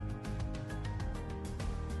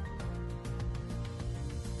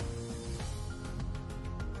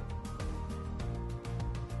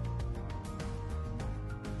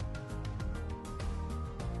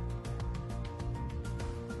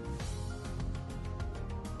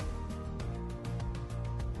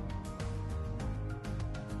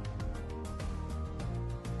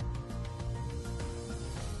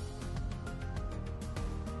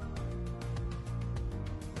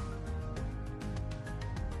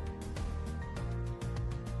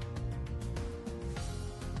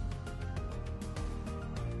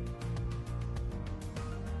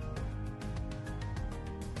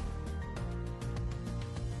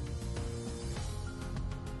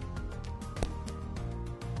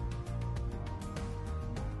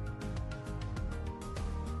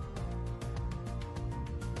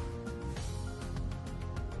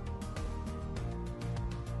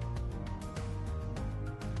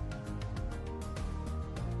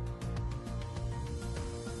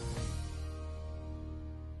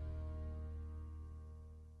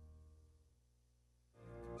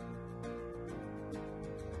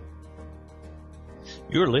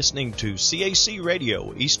You're listening to CAC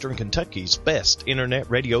Radio, Eastern Kentucky's best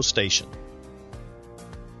internet radio station.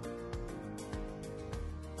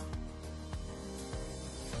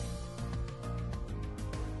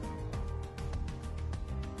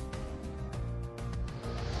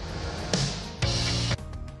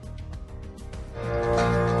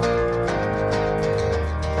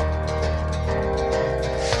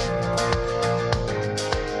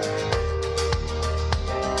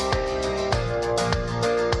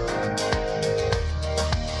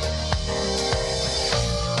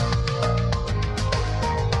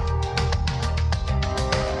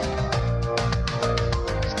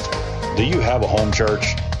 Do you have a home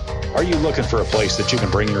church? Are you looking for a place that you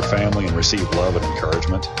can bring your family and receive love and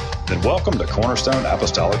encouragement? Then welcome to Cornerstone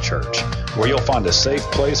Apostolic Church, where you'll find a safe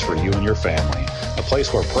place for you and your family, a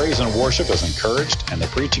place where praise and worship is encouraged and the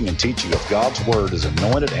preaching and teaching of God's Word is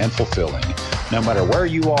anointed and fulfilling. No matter where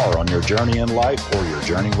you are on your journey in life or your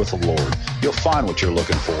journey with the Lord, you'll find what you're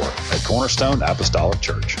looking for at Cornerstone Apostolic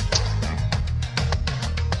Church.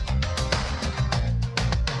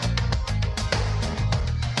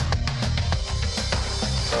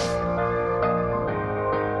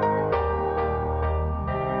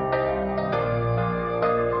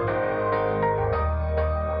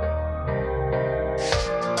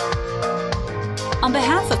 On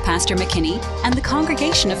behalf of Pastor McKinney and the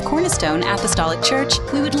congregation of Cornerstone Apostolic Church,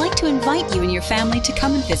 we would like to invite you and your family to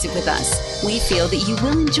come and visit with us. We feel that you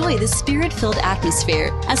will enjoy the Spirit-filled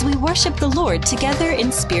atmosphere as we worship the Lord together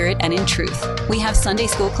in spirit and in truth. We have Sunday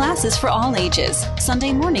school classes for all ages,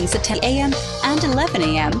 Sunday mornings at 10 a.m. and 11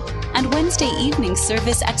 a.m., and Wednesday evening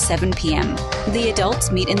service at 7 p.m. The adults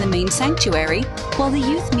meet in the main sanctuary, while the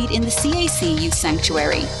youth meet in the CAC Youth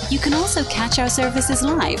Sanctuary. You can also catch our services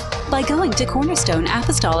live by going to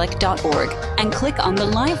cornerstoneapostolic.org and click on the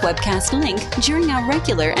live webcast link during our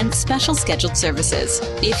regular and special scheduled services.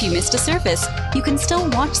 If you missed a service, you can still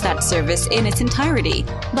watch that service in its entirety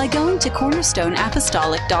by going to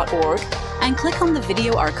cornerstoneapostolic.org and click on the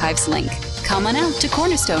video archives link. Come on out to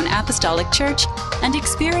Cornerstone Apostolic Church and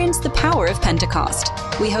experience the power of Pentecost.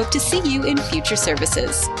 We hope to see you in future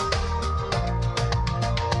services.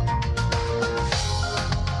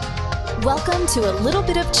 Welcome to a little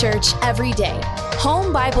bit of church every day.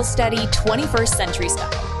 Home Bible study 21st century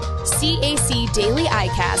style. CAC Daily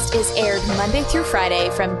iCast is aired Monday through Friday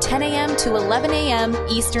from 10 a.m. to 11 a.m.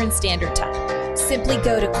 Eastern Standard Time. Simply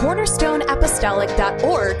go to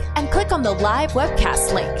cornerstoneapostolic.org and click on the live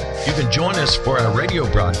webcast link. You can join us for our radio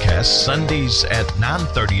broadcast Sundays at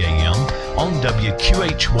 9:30 a.m. on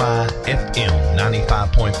WQHY FM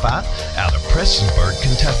 95.5 out of Prestonsburg,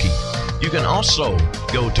 Kentucky. You can also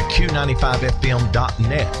go to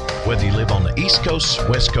Q95FM.net, whether you live on the East Coast,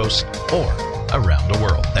 West Coast, or around the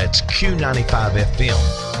world. That's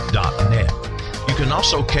Q95FM.net. You can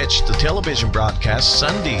also catch the television broadcast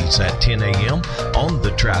Sundays at 10 a.m. on the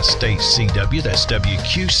Tri-State CW, that's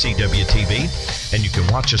WQCW-TV, and you can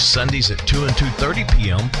watch us Sundays at 2 and 2:30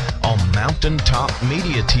 p.m. on Mountaintop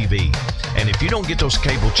Media TV. And if you don't get those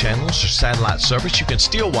cable channels or satellite service, you can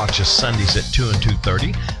still watch us Sundays at 2 and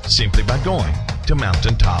 2:30 simply by going to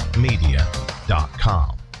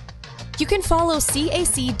mountaintopmedia.com. You can follow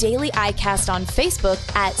CAC Daily iCast on Facebook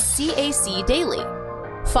at CAC Daily.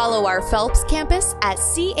 Follow our Phelps campus at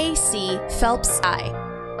CAC Phelps I,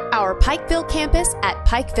 our Pikeville campus at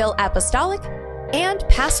Pikeville Apostolic, and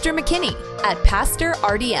Pastor McKinney at Pastor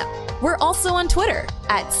RDM. We're also on Twitter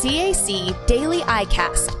at CAC Daily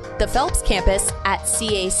iCast, the Phelps campus at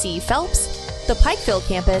CAC Phelps, the Pikeville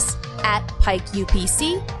campus at Pike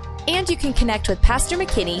UPC, and you can connect with Pastor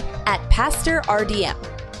McKinney at Pastor RDM.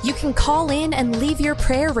 You can call in and leave your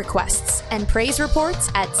prayer requests and praise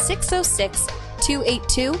reports at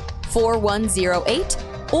 606-282-4108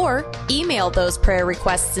 or email those prayer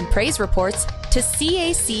requests and praise reports to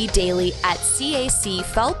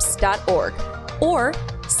cacdaily@cacphelps.org or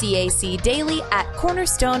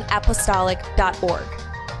cacdaily@cornerstoneapostolic.org.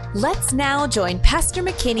 Let's now join Pastor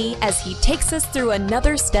McKinney as he takes us through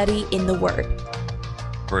another study in the Word.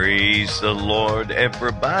 Praise the Lord,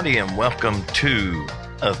 everybody, and welcome to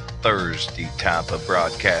a Thursday type of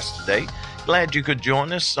broadcast today. Glad you could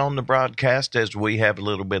join us on the broadcast as we have a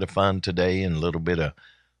little bit of fun today and a little bit of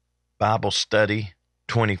Bible study,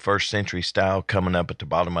 21st century style, coming up at the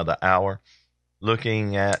bottom of the hour.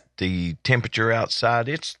 Looking at the temperature outside,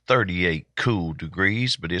 it's 38 cool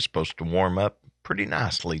degrees, but it's supposed to warm up pretty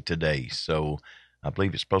nicely today. So I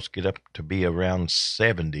believe it's supposed to get up to be around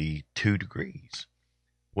 72 degrees.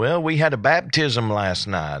 Well, we had a baptism last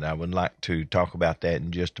night. I would like to talk about that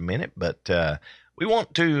in just a minute, but we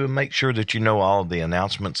want to make sure that you know all the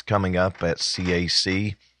announcements coming up at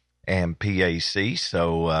CAC. and PAC.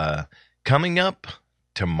 So coming up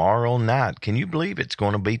tomorrow night. Can you believe it's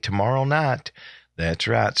going to be tomorrow night? That's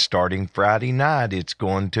right. Starting Friday night, it's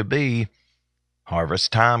going to be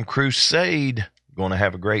Harvest Time Crusade. Going to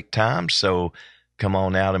have a great time. So come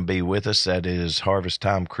on out and be with us. That is Harvest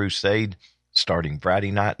Time Crusade starting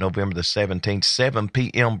Friday night, November the 17th, 7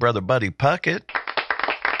 p.m., Brother Buddy Puckett.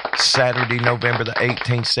 Saturday, November the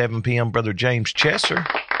 18th, 7 p.m., Brother James Chesser.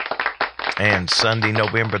 And Sunday,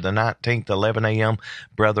 November the 19th, 11 a.m.,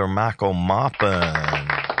 Brother Michael Maupin.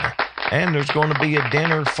 And there's going to be a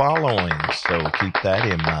dinner following, so keep that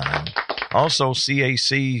in mind. Also,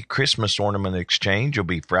 CAC Christmas Ornament Exchange will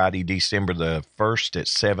be Friday, December the 1st at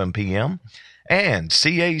 7 p.m. And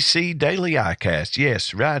CAC Daily iCast,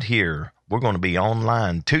 yes, right here. We're going to be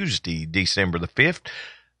online Tuesday, December the 5th,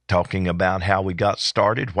 talking about how we got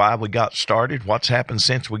started, why we got started, what's happened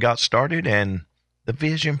since we got started, and the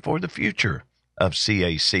vision for the future of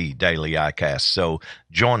CAC Daily iCast. So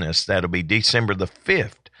join us. That'll be December the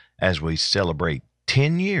 5th as we celebrate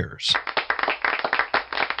 10 years.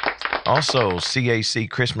 Also, CAC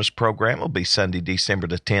Christmas program will be Sunday, December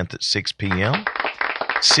the 10th at 6 p.m.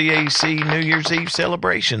 CAC New Year's Eve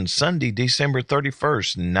celebration, Sunday, December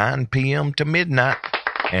 31st, 9 p.m. to midnight.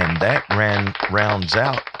 And that rounds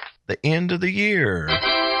out the end of the year.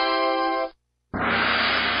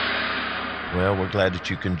 Well, we're glad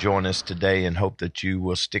that you can join us today and hope that you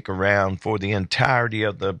will stick around for the entirety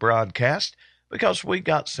of the broadcast because we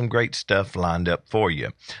got some great stuff lined up for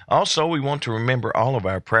you. Also, we want to remember all of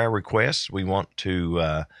our prayer requests. We want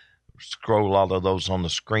to scroll all of those on the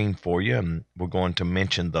screen for you, and we're going to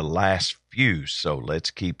mention the last few. So let's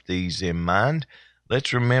keep these in mind.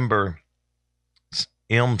 Let's remember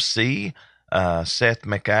MC, Seth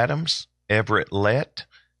McAdams, Everett Lett,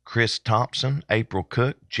 Chris Thompson, April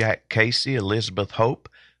Cook, Jack Casey, Elizabeth Hope,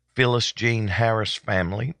 Phyllis Jean Harris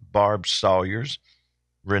family, Barb Sawyers,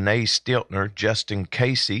 Renee Stiltner, Justin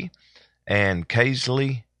Casey, and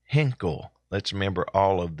Kaisley Hinkle. Let's remember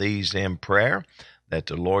all of these in prayer, that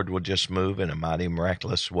the Lord will just move in a mighty,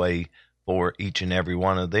 miraculous way for each and every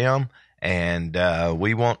one of them. And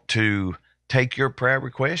we want to take your prayer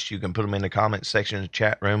requests. You can put them in the comment section of the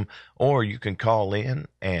chat room, or you can call in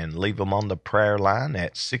and leave them on the prayer line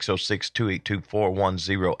at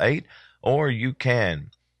 606-282-4108, or you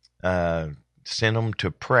can send them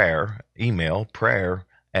to email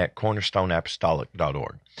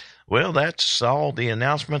prayer@cornerstoneapostolic.org. Well, that's all the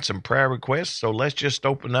announcements and prayer requests, so let's just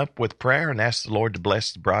open up with prayer and ask the Lord to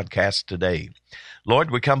bless the broadcast today. Lord,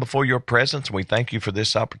 we come before your presence, and we thank you for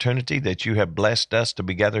this opportunity that you have blessed us to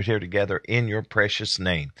be gathered here together in your precious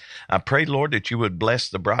name. I pray, Lord, that you would bless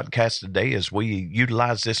the broadcast today as we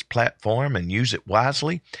utilize this platform and use it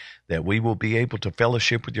wisely, that we will be able to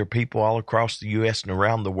fellowship with your people all across the U.S. and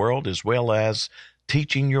around the world, as well as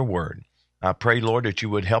teaching your word. I pray, Lord, that you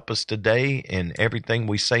would help us today in everything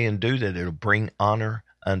we say and do, that it'll bring honor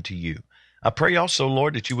unto you. I pray also,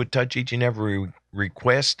 Lord, that you would touch each and every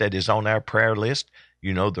request that is on our prayer list.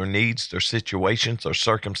 You know their needs, their situations, their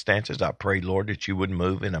circumstances. I pray, Lord, that you would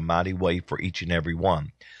move in a mighty way for each and every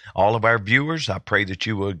one. All of our viewers, I pray that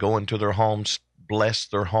you would go into their homes, bless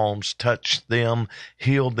their homes, touch them,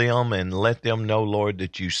 heal them, and let them know, Lord,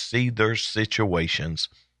 that you see their situations.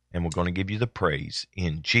 And we're going to give you the praise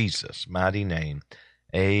in Jesus' mighty name.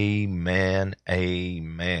 Amen.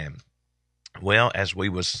 Amen. Well, as we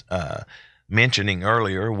was mentioning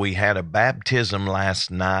earlier, we had a baptism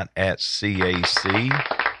last night at CAC.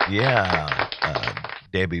 Yeah,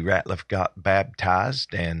 Debbie Ratliff got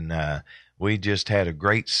baptized, and we just had a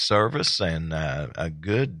great service and a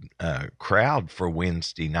good crowd for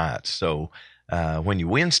Wednesday night. So when your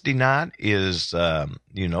Wednesday night is,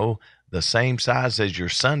 the same size as your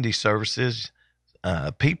Sunday services,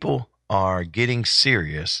 people are getting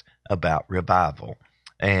serious about revival.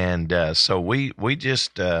 And so we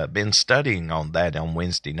just been studying on that on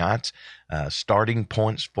Wednesday nights, starting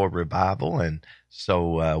points for revival. And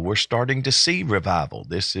so we're starting to see revival.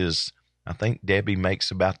 This is, I think Debbie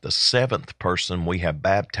makes about the 7th person we have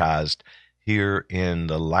baptized here in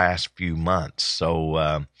the last few months.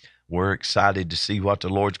 So we're excited to see what the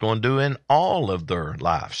Lord's going to do in all of their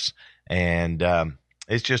lives. And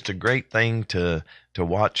it's just a great thing to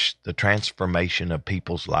watch the transformation of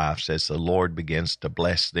people's lives as the Lord begins to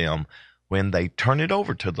bless them when they turn it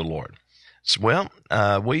over to the Lord. So, well,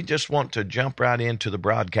 we just want to jump right into the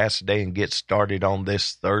broadcast today and get started on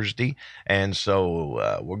this Thursday. And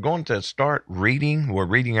so we're going to start reading. We're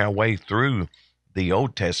reading our way through the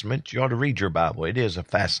Old Testament. You ought to read your Bible. It is a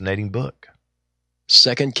fascinating book.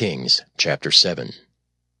 2 Kings, chapter 7.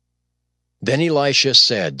 Then Elisha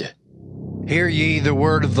said, Hear ye the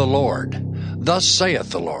word of the Lord. Thus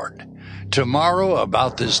saith the Lord, Tomorrow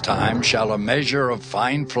about this time shall a measure of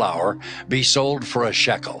fine flour be sold for a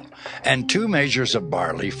shekel, and 2 measures of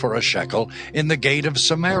barley for a shekel in the gate of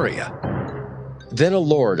Samaria. Then a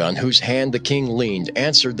lord on whose hand the king leaned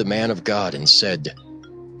answered the man of God and said,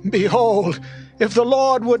 Behold, if the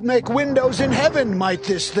Lord would make windows in heaven, might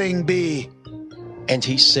this thing be? And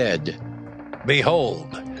he said, Behold,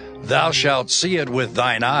 thou shalt see it with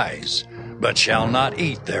thine eyes, but shalt not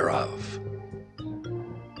eat thereof.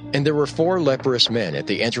 And there were 4 leprous men at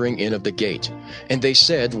the entering in of the gate, and they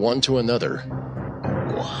said one to another,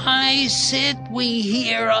 Why sit we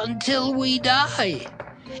here until we die?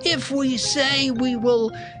 If we say we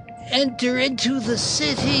will enter into the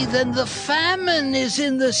city, then the famine is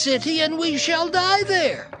in the city, and we shall die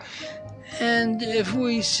there. And if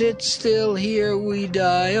we sit still here, we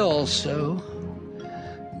die also.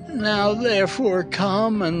 Now therefore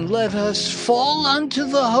come, and let us fall unto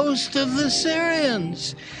the host of the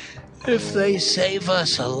Syrians. If they save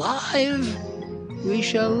us alive, we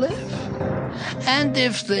shall live. And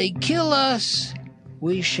if they kill us,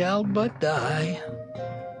 we shall but die.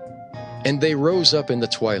 And they rose up in the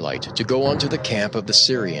twilight to go unto the camp of the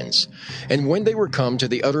Syrians. And when they were come to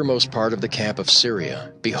the uttermost part of the camp of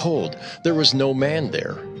Syria, behold, there was no man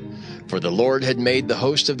there. For the Lord had made the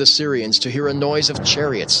host of the Syrians to hear a noise of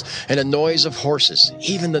chariots, and a noise of horses,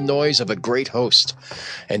 even the noise of a great host.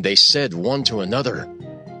 And they said one to another,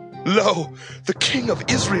 Lo, the king of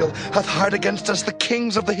Israel hath hired against us the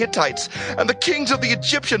kings of the Hittites, and the kings of the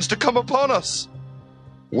Egyptians to come upon us.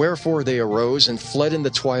 Wherefore they arose and fled in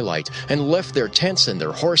the twilight, and left their tents and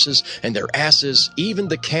their horses and their asses, even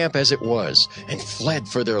the camp as it was, and fled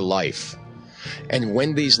for their life. And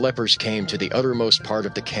when these lepers came to the uttermost part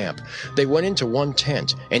of the camp, they went into one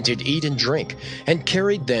tent, and did eat and drink, and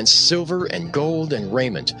carried thence silver and gold and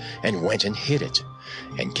raiment, and went and hid it.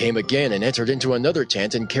 And came again and entered into another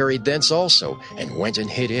tent, and carried thence also, and went and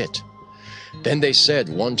hid it. Then they said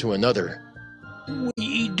one to another,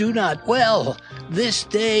 We do not well. This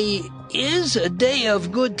day is a day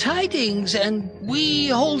of good tidings, and we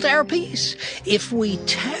hold our peace. If we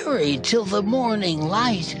tarry till the morning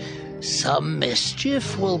light, some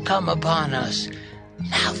mischief will come upon us.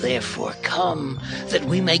 Now therefore come, that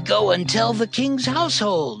we may go and tell the king's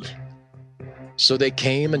household. So they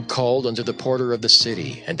came and called unto the porter of the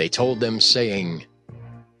city, and they told them, saying,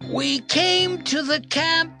 We came to the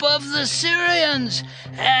camp of the Syrians,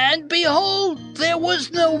 and behold, there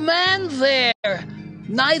was no man there,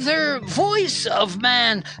 neither voice of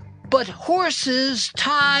man, but horses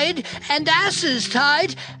tied and asses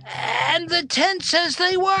tied, and the tents as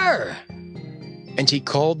they were. And he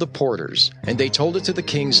called the porters, and they told it to the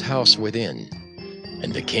king's house within.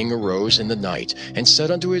 And the king arose in the night, and said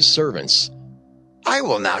unto his servants, I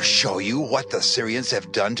will now show you what the Syrians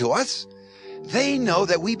have done to us. They know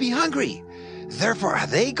that we be hungry. Therefore are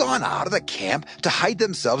they gone out of the camp to hide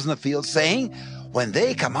themselves in the field, saying, When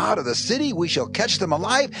they come out of the city, we shall catch them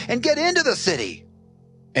alive and get into the city.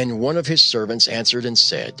 And one of his servants answered and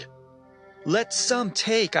said, Let some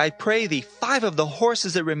take, I pray thee, 5 of the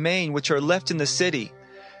horses that remain which are left in the city.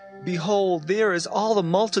 Behold, there is all the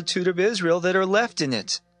multitude of Israel that are left in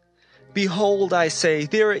it. Behold, I say,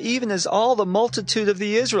 there are even as all the multitude of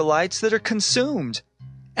the Israelites that are consumed.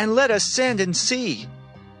 And let us send and see.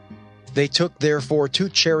 They took therefore 2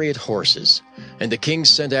 chariot horses, and the king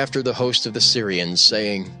sent after the host of the Syrians,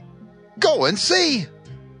 saying, Go and see.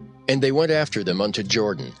 And they went after them unto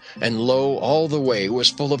Jordan, and lo, all the way was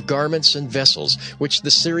full of garments and vessels, which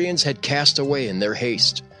the Syrians had cast away in their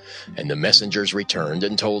haste. And the messengers returned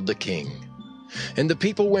and told the king. And the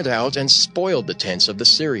people went out and spoiled the tents of the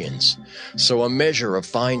Syrians. So a measure of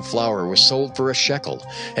fine flour was sold for a shekel,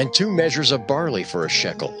 and 2 measures of barley for a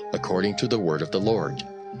shekel, according to the word of the Lord.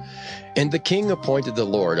 And the king appointed the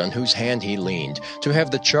Lord on whose hand he leaned to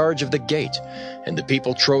have the charge of the gate. And the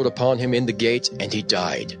people trode upon him in the gate, and he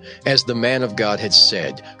died, as the man of God had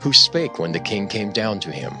said, who spake when the king came down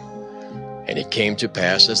to him. And it came to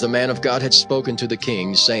pass, as the man of God had spoken to the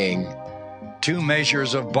king, saying, 2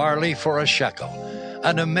 measures of barley for a shekel,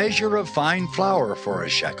 and a measure of fine flour for a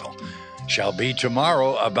shekel, shall be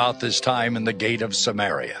tomorrow about this time in the gate of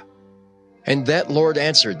Samaria. And that Lord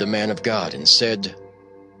answered the man of God, and said,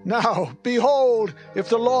 Now, behold, if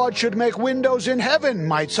the Lord should make windows in heaven,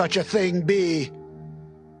 might such a thing be?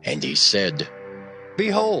 And he said,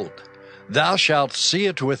 Behold, thou shalt see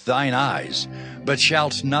it with thine eyes, but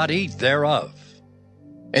shalt not eat thereof.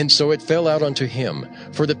 And so it fell out unto him,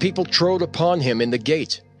 for the people trode upon him in the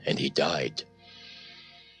gate, and he died.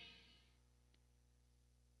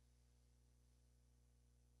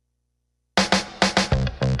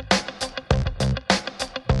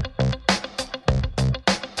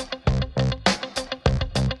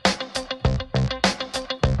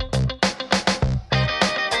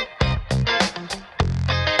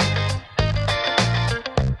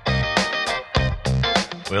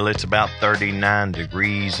 Well, it's about 39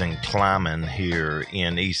 degrees and climbing here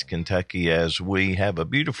in East Kentucky as we have a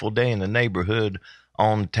beautiful day in the neighborhood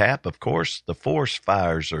on tap. Of course, the forest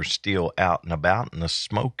fires are still out and about and the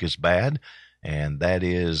smoke is bad. And that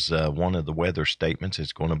is one of the weather statements.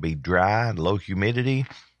 It's going to be dry, low humidity,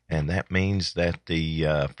 and that means that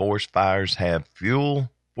the forest fires have fuel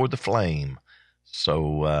for the flame.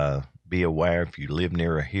 So be aware if you live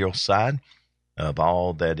near a hillside of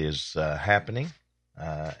all that is happening.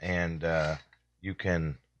 And you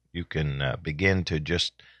can begin to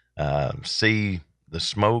just see the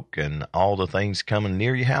smoke and all the things coming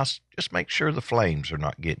near your house. Just make sure the flames are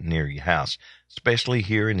not getting near your house, especially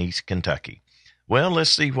here in East Kentucky. Well, let's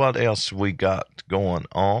see what else we got going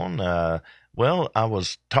on. Well, I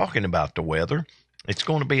was talking about the weather. It's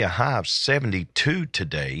going to be a high of 72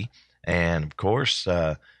 today, and of course,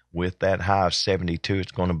 with that high of 72,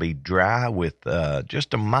 it's going to be dry with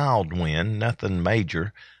just a mild wind, nothing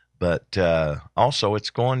major. But also, it's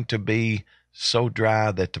going to be so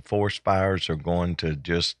dry that the forest fires are going to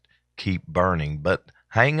just keep burning. But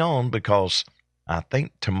hang on, because I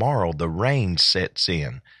think tomorrow the rain sets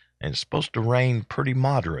in. And it's supposed to rain pretty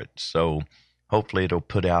moderate. So hopefully it'll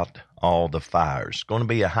put out all the fires. It's going to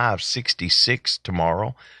be a high of 66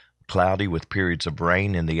 tomorrow. Cloudy with periods of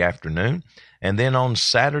rain in the afternoon. And then on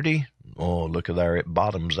Saturday, oh, look at there, it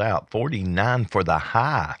bottoms out. 49 for the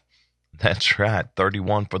high. That's right,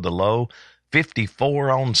 31 for the low.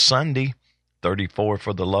 54 on Sunday, 34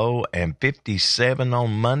 for the low, and 57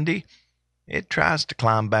 on Monday. It tries to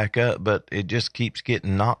climb back up, but it just keeps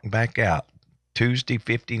getting knocked back out. Tuesday,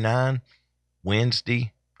 59.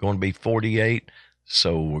 Wednesday, going to be 48.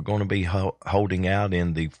 So we're going to be holding out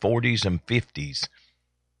in the 40s and 50s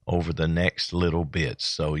over the next little bit.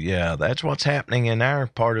 So, yeah, that's what's happening in our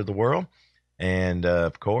part of the world. And,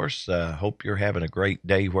 of course, hope you're having a great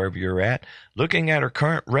day wherever you're at. Looking at our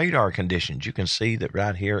current radar conditions, you can see that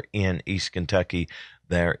right here in East Kentucky,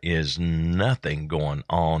 there is nothing going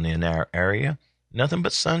on in our area. Nothing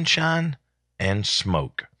but sunshine and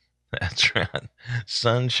smoke. That's right.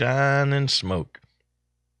 Sunshine and smoke.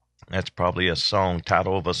 That's probably a song,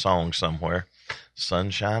 title of a song somewhere.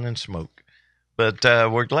 Sunshine and smoke. But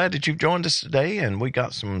we're glad that you've joined us today, and we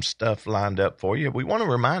got some stuff lined up for you. We want to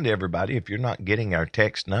remind everybody, if you're not getting our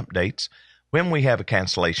text and updates, when we have a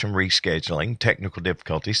cancellation, rescheduling, technical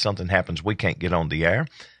difficulties, something happens, we can't get on the air,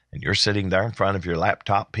 and you're sitting there in front of your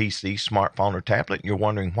laptop, PC, smartphone, or tablet, and you're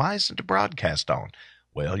wondering, why isn't the broadcast on?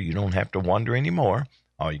 Well, you don't have to wonder anymore.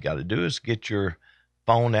 All you got to do is get your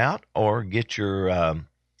phone out or get your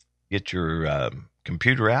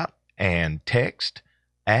computer out and text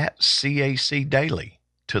at CAC Daily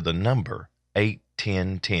to the number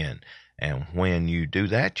 81010. And when you do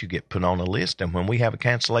that, you get put on a list. And when we have a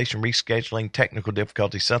cancellation, rescheduling, technical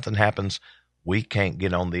difficulty, something happens, we can't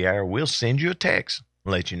get on the air, we'll send you a text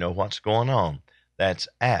and let you know what's going on. That's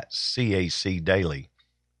at CAC Daily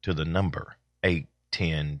to the number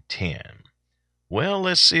 81010. Well,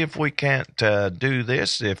 let's see if we can't do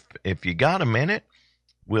this. If you got a minute,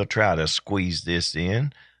 we'll try to squeeze this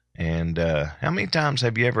in. And how many times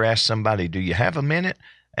have you ever asked somebody, do you have a minute?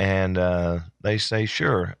 And they say,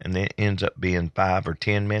 sure. And then it ends up being 5 or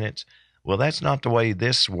 10 minutes. Well, that's not the way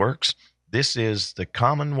this works. This is the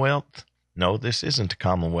Commonwealth. No, this isn't the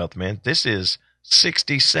Commonwealth, man. This is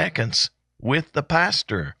 60 seconds with the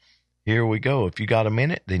pastor. Here we go. If you got a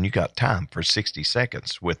minute, then you got time for 60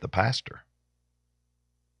 seconds with the pastor.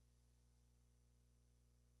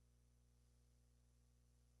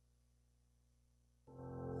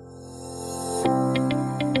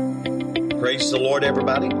 Praise the Lord,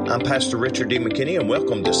 everybody. I'm Pastor Richard D. McKinney, and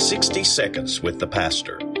welcome to 60 Seconds with the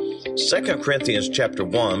Pastor. 2 Corinthians chapter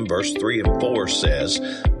 1, verse 3 and 4 says,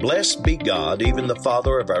 Blessed be God, even the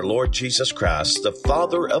Father of our Lord Jesus Christ, the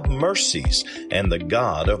Father of mercies, and the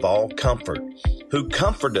God of all comfort, who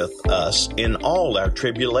comforteth us in all our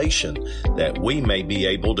tribulation, that we may be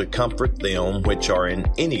able to comfort them which are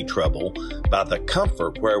in any trouble, by the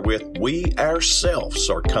comfort wherewith we ourselves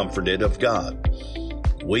are comforted of God.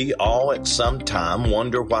 We all at some time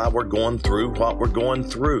wonder why we're going through what we're going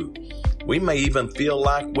through. We may even feel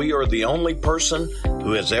like we are the only person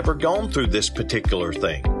who has ever gone through this particular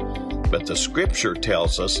thing. But the scripture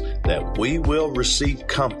tells us that we will receive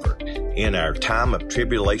comfort in our time of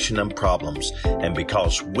tribulation and problems. And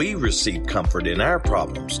because we receive comfort in our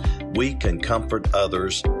problems, we can comfort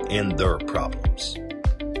others in their problems.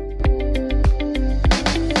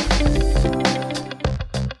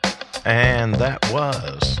 And that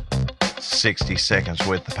was 60 Seconds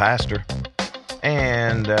with the Pastor.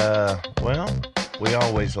 And, well, we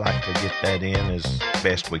always like to get that in as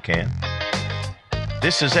best we can.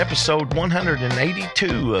 This is episode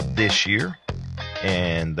 182 of this year,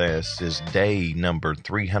 and this is day number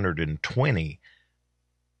 320.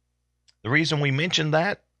 The reason we mention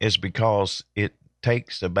that is because it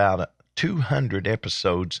takes about 200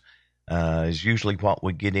 episodes, is usually what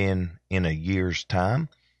we get in a year's time,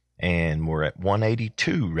 and we're at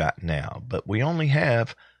 182 right now, but we only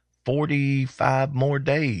have 45 more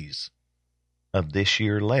days of this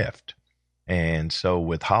year left. And so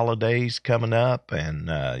with holidays coming up and,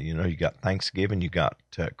 you got Thanksgiving, you got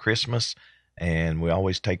Christmas, and we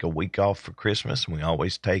always take a week off for Christmas. And we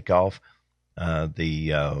always take off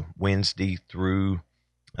the Wednesday through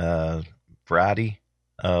Friday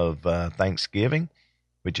of Thanksgiving,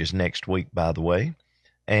 which is next week, by the way.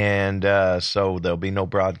 And so there'll be no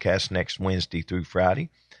broadcast next Wednesday through Friday.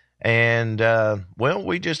 And,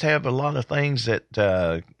 we just have a lot of things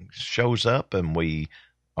that shows up, and we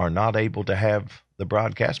are not able to have the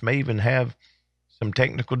broadcast, may even have some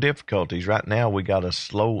technical difficulties. Right now, we got a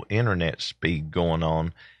slow internet speed going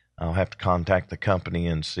on. I'll have to contact the company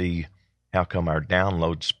and see how come our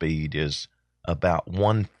download speed is about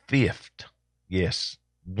 1/5. Yes,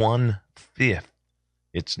 1/5.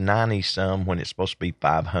 It's 90 some when it's supposed to be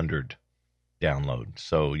 500 download.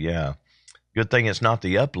 So, yeah. Good thing it's not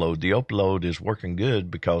the upload. The upload is working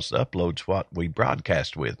good because the upload's what we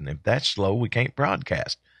broadcast with. And if that's slow, we can't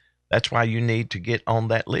broadcast. That's why you need to get on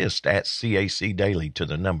that list at CAC Daily to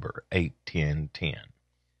the number 81010.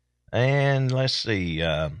 And let's see,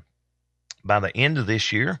 by the end of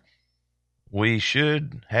this year, we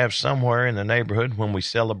should have somewhere in the neighborhood when we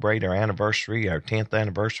celebrate our anniversary, our 10th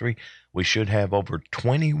anniversary, we should have over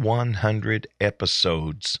 2,100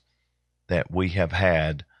 episodes that we have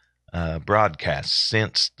had broadcast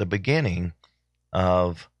since the beginning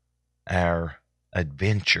of our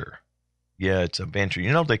adventure. Yeah, it's a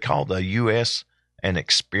venture. They call the U.S. an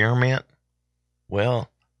experiment. Well,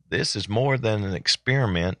 this is more than an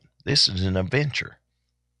experiment. This is an adventure.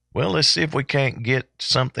 Well, let's see if we can't get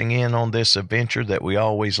something in on this adventure that we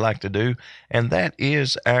always like to do, and that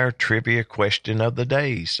is our trivia question of the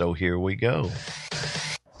day. So here we go.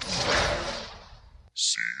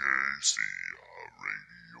 CAC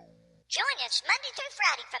Radio. Join us Monday through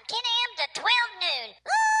Friday from 10 a.m. to 12 noon.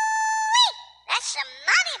 Woo-wee! That's some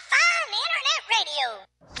mighty fine internet radio.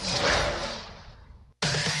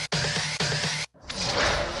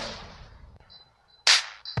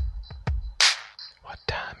 What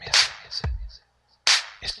time is it?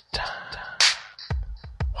 It's time.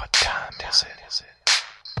 What time is it?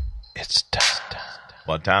 It's time.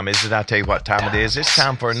 What time is it? I'll tell you what time it is. It's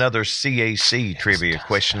time for another CAC Trivia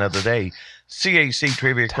Question of the Day. CAC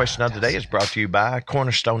Trivia Question of the Day is brought to you by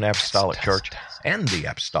Cornerstone Apostolic Church and the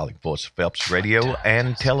Apostolic Voice of Phelps radio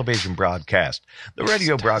and television broadcast. The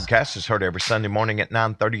radio broadcast is heard every Sunday morning at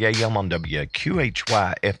 9:30 a.m. on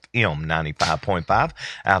WQHY FM 95.5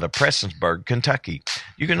 out of Prestonsburg, Kentucky.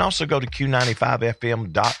 You can also go to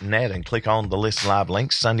Q95FM.net and click on the Listen Live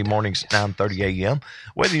link Sunday mornings at 9:30 a.m.,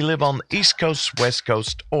 whether you live on the East Coast, West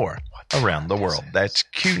Coast, or around the world. That's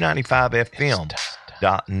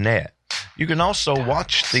Q95FM.net. You can also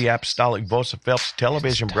watch the Apostolic Voice of Phelps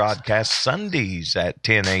television broadcast Sundays at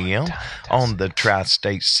 10 a.m. on the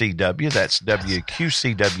Tri-State CW. That's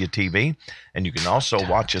WQCW-TV. And you can also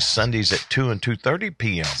watch us Sundays at 2 and 2:30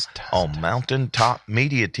 p.m. on Mountaintop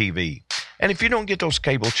Media TV. And if you don't get those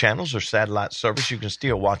cable channels or satellite service, you can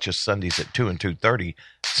still watch us Sundays at 2 and 2:30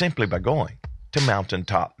 simply by going to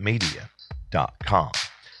mountaintopmedia.com.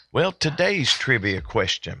 Well, today's trivia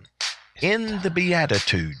question. In the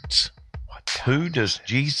Beatitudes, who does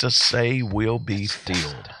Jesus say will be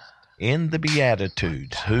filled? In the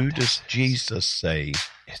Beatitudes, who does Jesus say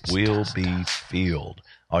will be filled?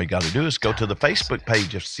 All you got to do is go to the Facebook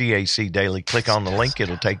page of CAC Daily, click on the link,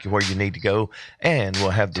 it'll take you where you need to go, and we'll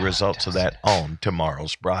have the results of that on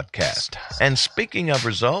tomorrow's broadcast. And speaking of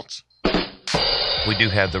results, we do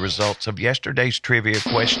have the results of yesterday's trivia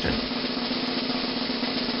question.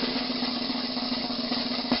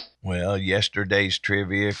 Well, yesterday's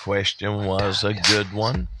trivia question was a good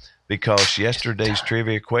one because yesterday's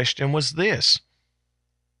trivia question was this.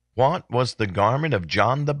 What was the garment of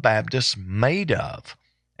John the Baptist made of?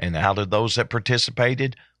 And out of those that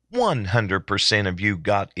participated, 100% of you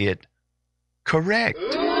got it correct.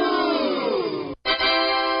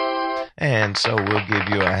 And so we'll give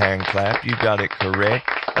you a hand clap. You got it correct.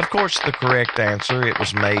 Of course, the correct answer, it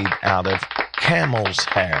was made out of camel's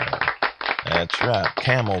hair. That's right,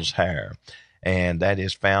 camel's hair. And that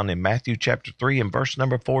is found in Matthew chapter 3 and verse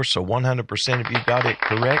number 4. So 100% of you got it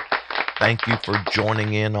correct. Thank you for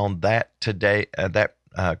joining in on that today,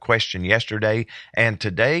 question yesterday. And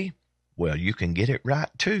today, well, you can get it right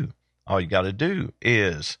too. all you got to do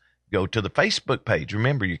is go to the Facebook page.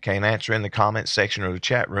 Remember, you can't answer in the comments section or the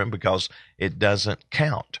chat room because it doesn't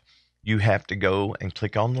count. You have to go and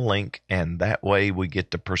click on the link, and that way we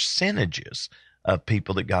get the percentages of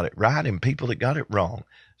people that got it right and people that got it wrong.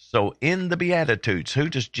 So in the Beatitudes, who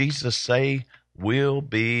does Jesus say will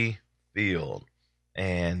be filled?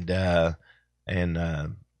 And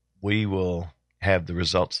we will have the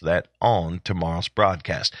results of that on tomorrow's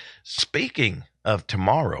broadcast. Speaking of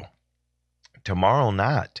tomorrow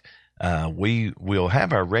night, we will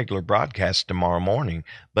have our regular broadcast tomorrow morning,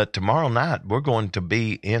 but tomorrow night we're going to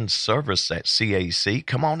be in service at CAC.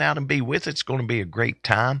 Come on out and be with us. It's going to be a great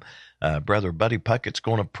time. Brother Buddy Puckett's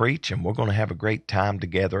going to preach, and we're going to have a great time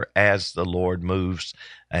together as the Lord moves,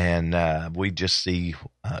 and we just see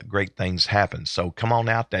great things happen. So come on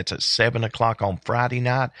out. That's at 7 o'clock on Friday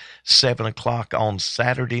night, 7 o'clock on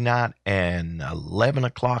Saturday night, and 11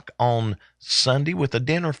 o'clock on Sunday with a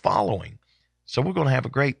dinner following. So we're going to have a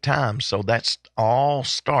great time. So that's all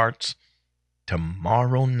starts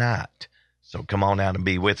tomorrow night. So come on out and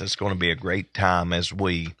be with us. It's going to be a great time as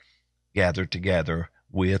we gather together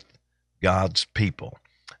with God's people.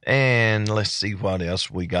 And let's see what else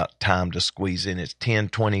we got time to squeeze in. It's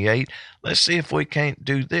 10:28. Let's see if we can't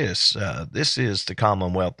do this. This is the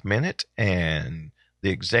Commonwealth Minute, and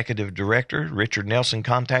the executive director, Richard Nelson,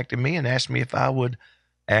 contacted me and asked me if I would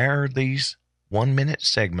air these 1-minute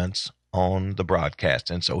segments on the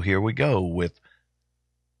broadcast. And so here we go with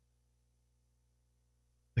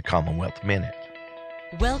the Commonwealth Minute.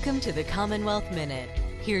 Welcome to the Commonwealth Minute.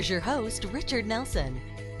 Here's your host, Richard Nelson.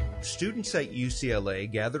 Students at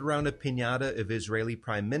UCLA gathered around a piñata of Israeli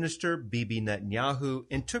Prime Minister Bibi Netanyahu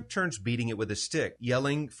and took turns beating it with a stick,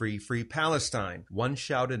 yelling, "Free, free Palestine." One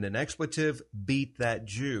shouted an expletive, "Beat that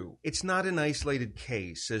Jew." It's not an isolated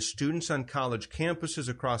case, as students on college campuses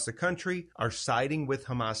across the country are siding with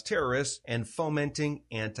Hamas terrorists and fomenting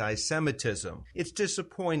anti-Semitism. It's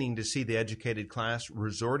disappointing to see the educated class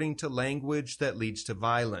resorting to language that leads to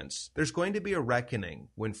violence. There's going to be a reckoning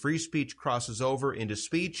when free speech crosses over into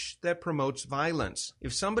speech that promotes violence.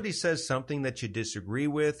 If somebody says something that you disagree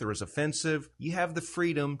with or is offensive, you have the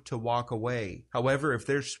freedom to walk away. However, if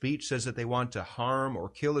their speech says that they want to harm or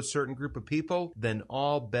kill a certain group of people, then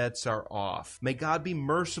all bets are off. May God be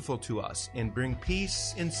merciful to us and bring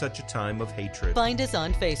peace in such a time of hatred. Find us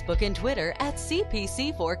on Facebook and Twitter at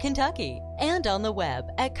CPC4 Kentucky and on the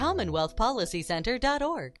web at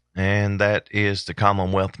CommonwealthPolicyCenter.org. And that is the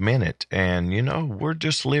Commonwealth Minute. And, you know, we're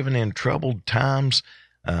just living in troubled times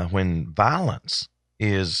when violence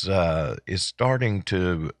is starting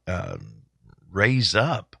to raise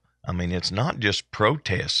up. I mean, it's not just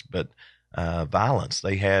protests, but violence.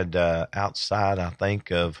 They had outside, I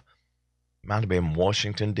think, of, might have been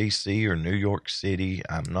Washington, D.C. or New York City.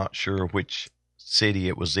 I'm not sure which city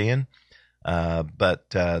it was in, but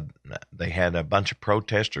they had a bunch of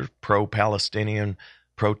protesters, pro-Palestinian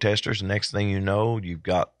protesters. Next thing you know, you've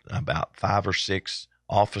got about 5 or 6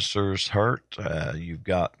 officers hurt. You've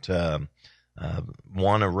got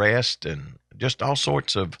one arrest and just all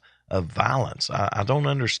sorts of violence. I don't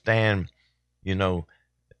understand. You know,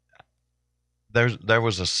 there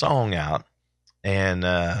was a song out, and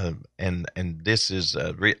this is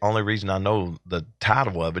only reason I know the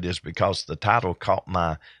title of it is because the title caught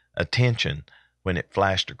my attention when it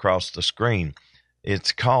flashed across the screen.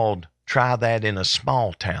 It's called "Try That in a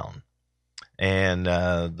Small Town." And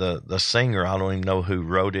the singer, I don't even know who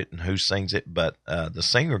wrote it and who sings it, but the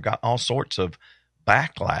singer got all sorts of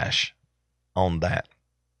backlash on that.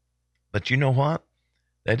 But you know what?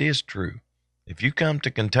 That is true. If you come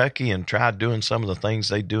to Kentucky and try doing some of the things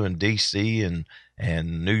they do in D.C.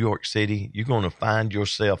 and New York City, you're going to find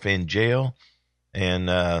yourself in jail.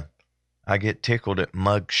 And I get tickled at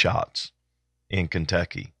mug shots in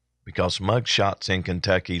Kentucky, because mug shots in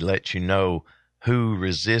Kentucky let you know who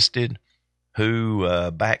resisted, who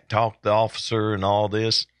backtalked the officer and all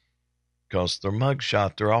this, because their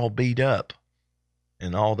mugshot, they're all beat up,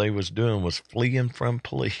 and all they was doing was fleeing from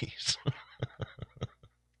police.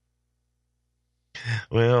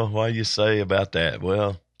 Well, what do you say about that?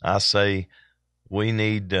 Well, I say we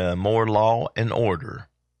need more law and order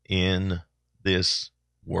in this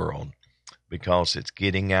world, because it's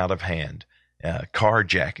getting out of hand.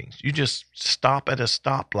 Carjackings. You just stop at a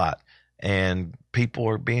stoplight and people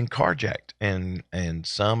are being carjacked, and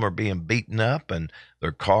some are being beaten up and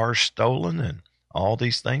their cars stolen and all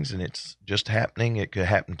these things. And it's just happening. It could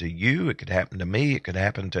happen to you. It could happen to me. It could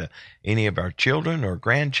happen to any of our children or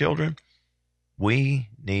grandchildren. We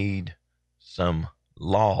need some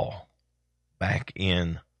law back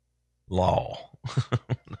in law,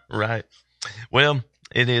 right? Well,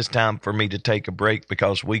 it is time for me to take a break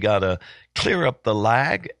because we got to clear up the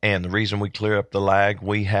lag. And the reason we clear up the lag,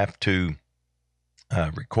 we have to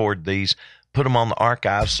record these, put them on the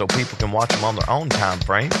archives so people can watch them on their own time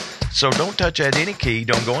frame. So don't touch that any key.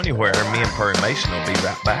 Don't go anywhere. Me and Perry Mason will be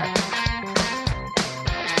right back.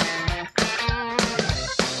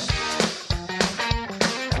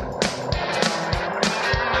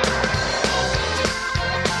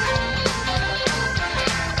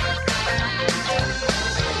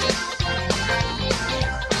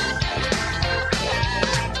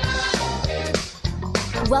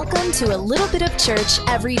 Welcome to A Little Bit of Church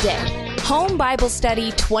Every Day, Home Bible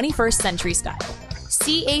Study 21st Century Style.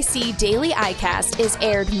 CAC Daily iCast is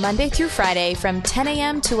aired Monday through Friday from 10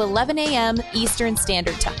 a.m. to 11 a.m. Eastern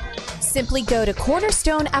Standard Time. Simply go to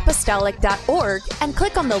cornerstoneapostolic.org and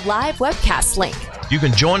click on the live webcast link. You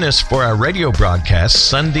can join us for our radio broadcast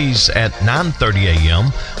Sundays at 9:30 a.m.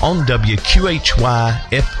 on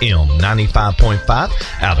WQHY-FM 95.5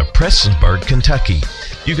 out of Prestonsburg, Kentucky.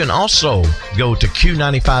 You can also go to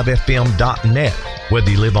Q95FM.net,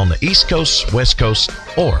 whether you live on the East Coast, West Coast,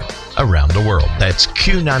 or around the world. That's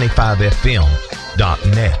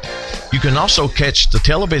Q95FM.net. You can also catch the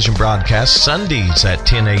television broadcast Sundays at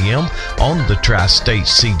 10 a.m. on the Tri-State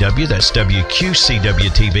CW, that's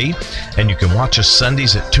WQCW-TV, and you can watch us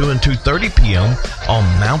Sundays at 2 and 2:30 p.m. on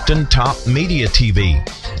Mountaintop Media TV.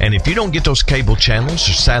 And if you don't get those cable channels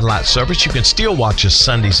or satellite service, you can still watch us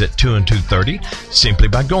Sundays at 2 and 2:30 simply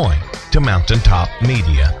by going to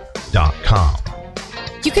mountaintopmedia.com.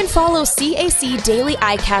 You can follow CAC Daily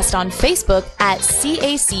iCast on Facebook at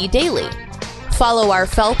CAC Daily. Follow our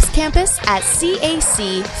Phelps campus at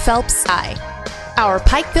CAC Phelps I, our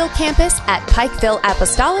Pikeville campus at Pikeville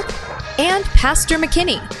Apostolic, and Pastor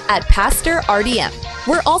McKinney at Pastor RDM.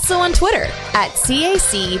 We're also on Twitter at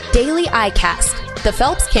CAC Daily iCast, the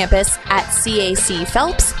Phelps campus at CAC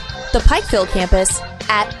Phelps, the Pikeville campus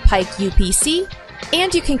at Pike UPC,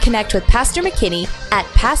 and you can connect with Pastor McKinney at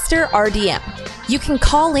Pastor RDM. You can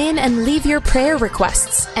call in and leave your prayer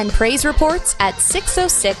requests and praise reports at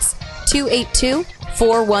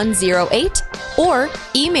 606-282-4108 or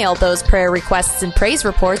email those prayer requests and praise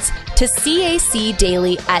reports to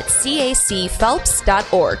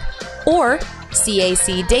cacdaily@cacphelps.org or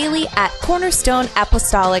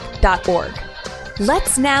cacdaily@cornerstoneapostolic.org.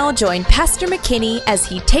 Let's now join Pastor McKinney as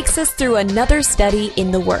he takes us through another study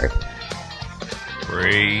in the Word.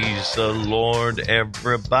 Praise the Lord,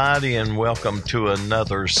 everybody, and welcome to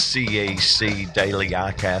another CAC Daily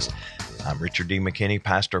iCast. I'm Richard D. McKinney,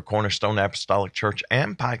 pastor of Cornerstone Apostolic Church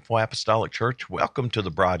and Pikeville Apostolic Church. Welcome to the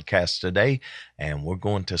broadcast today, and we're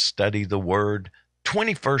going to study the Word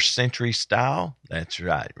 21st century style. That's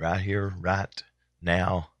right here, right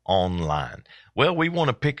now, online. Well, we want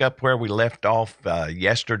to pick up where we left off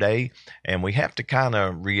yesterday, and we have to kind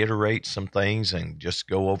of reiterate some things and just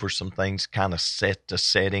go over some things, kind of set the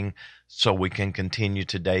setting so we can continue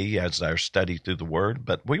today as our study through the Word.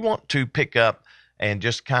 But we want to pick up and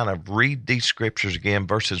just kind of read these scriptures again,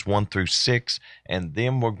 verses 1 through 6, and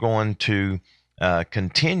then we're going to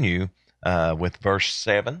continue with verse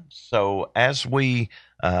 7. So as we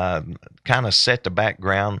kind of set the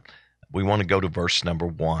background, we want to go to verse number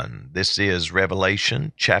 1. This is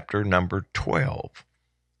Revelation chapter number 12.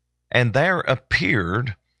 And there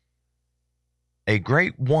appeared a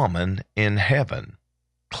great woman in heaven,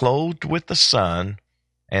 clothed with the sun,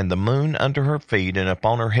 and the moon under her feet, and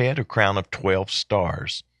upon her head a crown of 12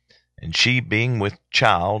 stars. And she, being with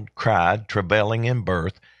child, cried, travailing in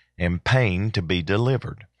birth, and pain to be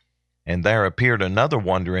delivered. And there appeared another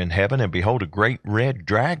wonder in heaven, and behold, a great red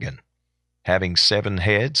dragon, having 7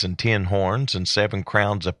 heads and 10 horns, and 7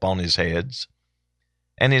 crowns upon his heads.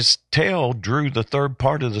 And his tail drew the third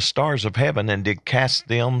part of the stars of heaven, and did cast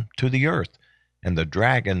them to the earth. And the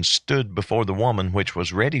dragon stood before the woman which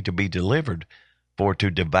was ready to be delivered, for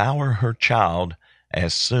to devour her child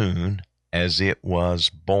as soon as it was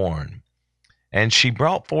born. And she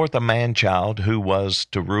brought forth a man-child, who was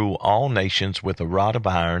to rule all nations with a rod of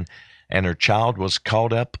iron, and her child was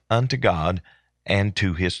caught up unto God and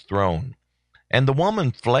to his throne. And the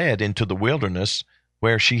woman fled into the wilderness,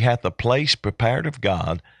 where she hath a place prepared of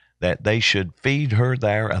God, that they should feed her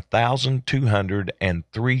there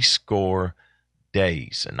 1,260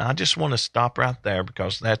 days. And I just want to stop right there,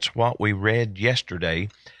 because that's what we read yesterday,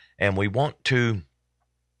 and we want to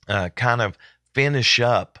kind of finish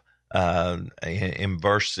up in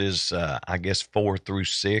verses, 4 through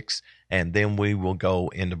 6, and then we will go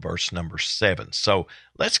into verse number 7. So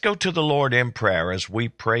let's go to the Lord in prayer as we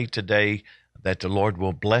pray today that the Lord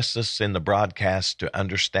will bless us in the broadcast to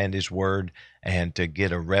understand His Word and to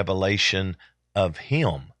get a revelation of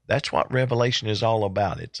Him That's what Revelation is all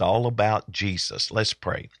about. It's all about Jesus. Let's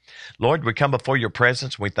pray. Lord, we come before your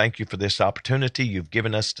presence. We thank you for this opportunity you've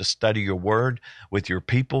given us to study your word with your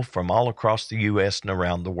people from all across the U.S. and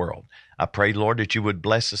around the world. I pray, Lord, that you would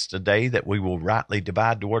bless us today, that we will rightly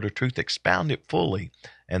divide the word of truth, expound it fully,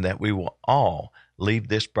 and that we will all leave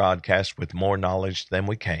this broadcast with more knowledge than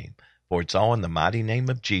we came. For it's all in the mighty name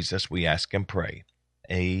of Jesus we ask and pray.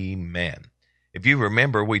 Amen. If you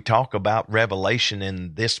remember, we talk about Revelation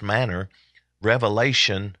in this manner.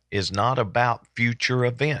 Revelation is not about future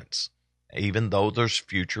events, even though there's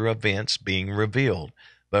future events being revealed.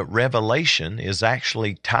 But Revelation is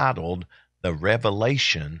actually titled The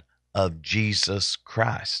Revelation of Jesus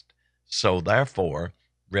Christ. So therefore,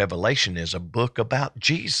 Revelation is a book about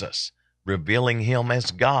Jesus, revealing him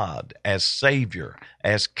as God, as Savior,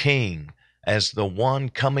 as King, as the one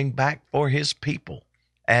coming back for his people,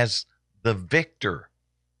 as the victor,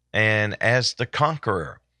 and as the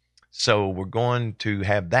conqueror. So we're going to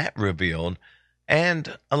have that revealed.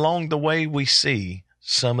 And along the way, we see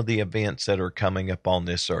some of the events that are coming up on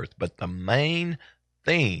this earth. But the main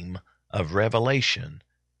theme of Revelation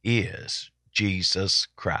is Jesus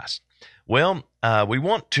Christ. Well, we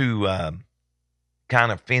want to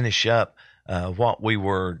kind of finish up what we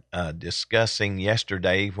were discussing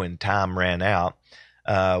yesterday when time ran out.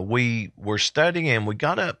 We were studying and we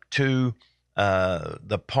got up to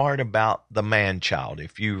the part about the man-child.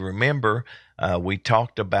 If you remember, we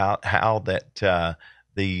talked about how that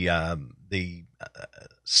the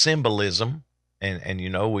symbolism, and you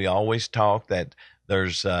know, we always talk that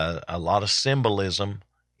there's a lot of symbolism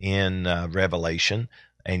in Revelation,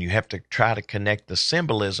 and you have to try to connect the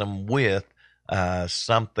symbolism with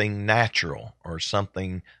something natural or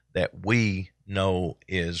something that we know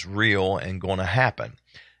is real and going to happen.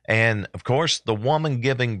 And of course, the woman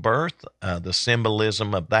giving birth, the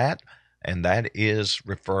symbolism of that, and that is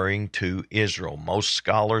referring to Israel. Most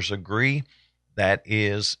scholars agree that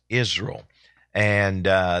is Israel. And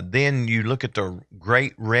then you look at the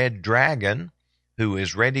great red dragon who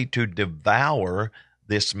is ready to devour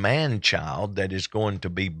this man-child that is going to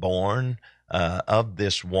be born of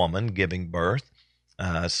this woman giving birth.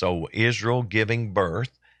 So Israel giving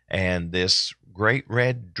birth, and this great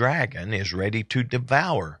red dragon is ready to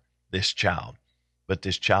devour this child. But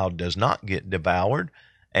this child does not get devoured.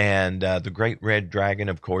 And the great red dragon,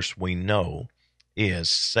 of course, we know is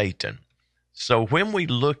Satan. So when we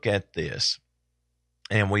look at this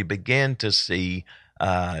and we begin to see,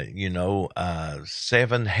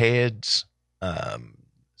 seven heads,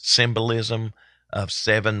 symbolism of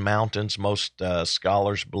seven mountains. Most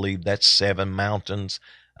scholars believe that's seven mountains.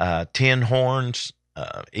 10 horns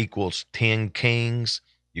equals 10 kings.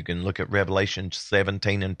 You can look at Revelation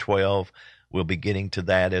 17 and 12. We'll be getting to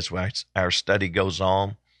that as our study goes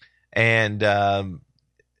on. And,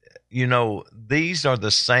 these are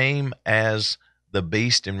the same as the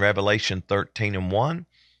beast in Revelation 13 and 1.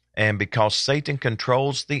 And because Satan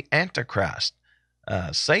controls the Antichrist,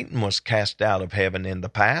 Satan was cast out of heaven in the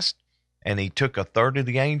past, and he took a third of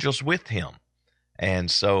the angels with him. And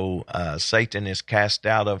so Satan is cast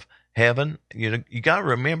out of heaven. You got to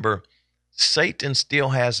remember, Satan still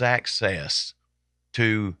has access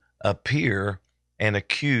to appear and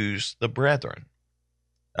accuse the brethren,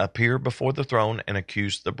 appear before the throne and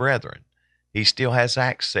accuse the brethren. He still has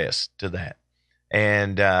access to that.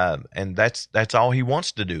 And that's all he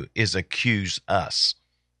wants to do, is accuse us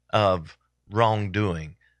of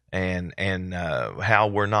wrongdoing and how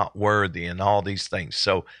we're not worthy and all these things.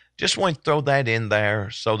 So just want to throw that in there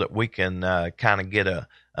so that we can kind of get a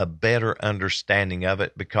better understanding of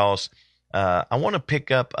it, because I want to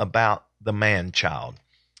pick up about the man-child.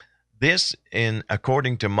 This,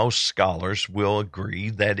 according to most scholars, will agree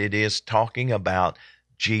that it is talking about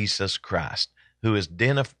Jesus Christ, who is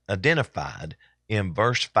identified in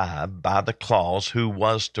verse 5 by the clause, who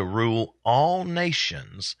was to rule all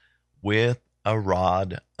nations with a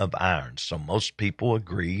rod of iron. So most people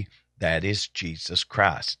agree that is Jesus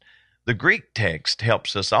Christ. The Greek text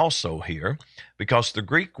helps us also here, because the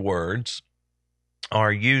Greek words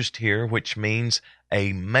are used here, which means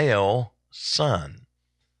a male son.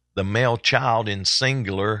 The male child in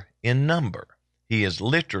singular in number. He is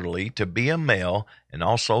literally to be a male and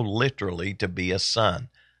also literally to be a son.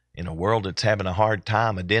 In a world that's having a hard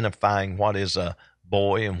time identifying what is a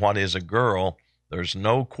boy and what is a girl, there's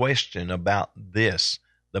no question about this.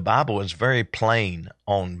 The Bible is very plain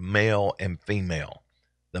on male and female.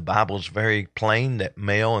 The Bible is very plain that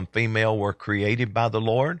male and female were created by the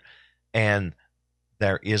Lord, and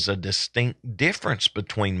there is a distinct difference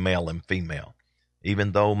between male and female.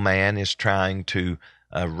 Even though man is trying to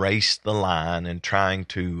race the line and trying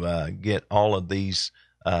to get all of these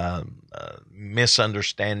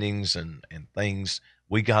misunderstandings and things.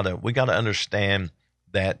 We gotta understand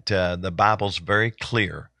that the Bible's very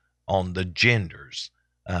clear on the genders,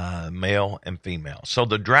 male and female. So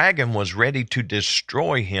the dragon was ready to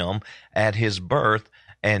destroy him at his birth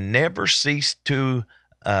and never ceased to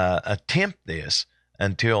attempt this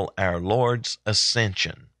until our Lord's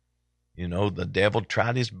ascension. You know, the devil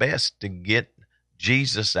tried his best to get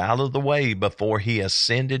Jesus out of the way before he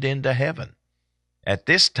ascended into heaven. At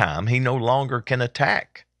this time, he no longer can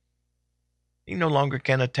attack. He no longer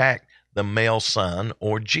can attack the male son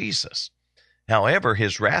or Jesus. However,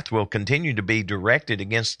 his wrath will continue to be directed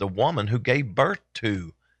against the woman who gave birth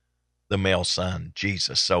to the male son,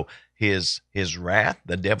 Jesus. So his wrath,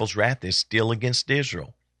 the devil's wrath, is still against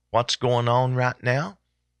Israel. What's going on right now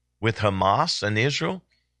with Hamas and Israel?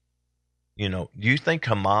 You know, do you think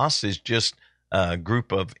Hamas is just a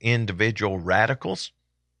group of individual radicals?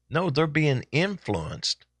 No, they're being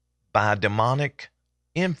influenced by demonic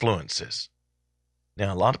influences.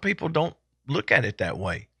 Now, a lot of people don't look at it that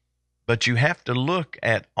way, but you have to look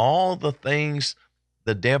at all the things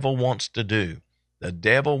the devil wants to do. The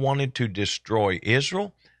devil wanted to destroy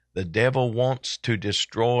Israel. The devil wants to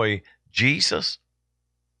destroy Jesus.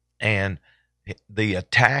 And the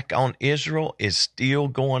attack on Israel is still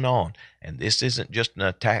going on. And this isn't just an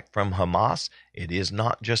attack from Hamas. It is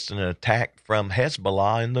not just an attack from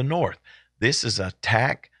Hezbollah in the north. This is an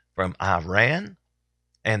attack from Iran,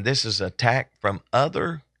 and this is an attack from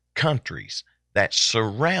other countries that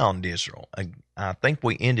surround Israel. I think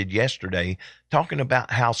we ended yesterday talking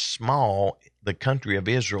about how small the country of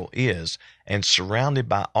Israel is and surrounded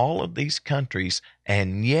by all of these countries,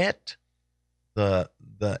 and yet the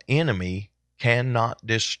enemy cannot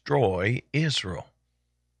destroy Israel.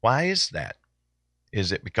 Why is that?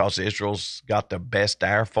 Is it because Israel's got the best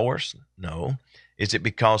Air Force? No. Is it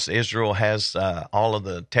because Israel has all of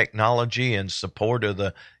the technology and support of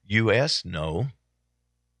the U.S.? No.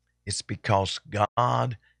 It's because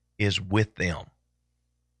God is with them.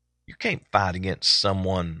 You can't fight against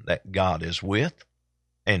someone that God is with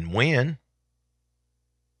and win.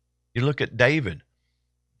 You look at David.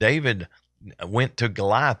 David went to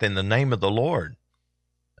Goliath in the name of the Lord.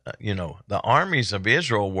 The armies of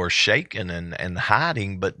Israel were shaken and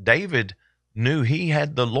hiding, but David knew he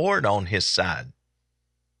had the Lord on his side.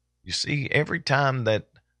 You see, every time that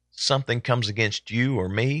something comes against you or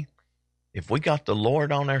me, if we got the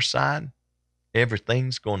Lord on our side,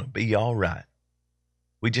 everything's going to be all right.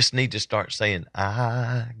 We just need to start saying,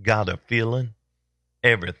 I got a feeling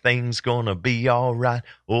everything's going to be all right.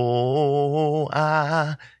 Oh,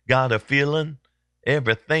 I got a feeling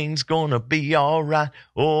everything's going to be all right.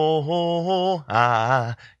 Oh,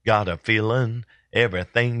 I got a feeling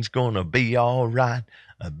everything's going to be all right.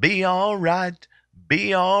 Be all right,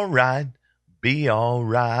 be all right, be all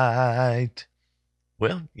right.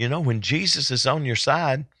 Well, when Jesus is on your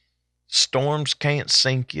side, storms can't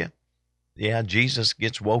sink you. Yeah, Jesus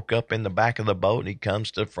gets woke up in the back of the boat. He comes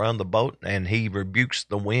to the front of the boat and he rebukes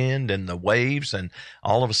the wind and the waves, and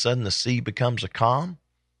all of a sudden the sea becomes a calm.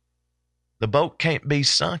 The boat can't be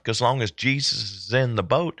sunk as long as Jesus is in the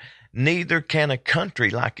boat. Neither can a country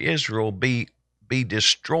like Israel be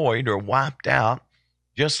destroyed or wiped out,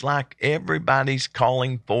 just like everybody's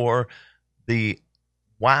calling for the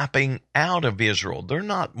wiping out of Israel. They're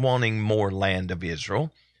not wanting more land of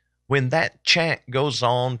Israel. When that chant goes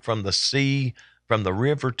on from the sea, from the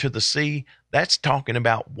river to the sea, that's talking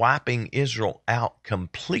about wiping Israel out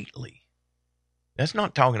completely. That's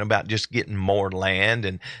not talking about just getting more land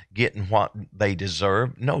and getting what they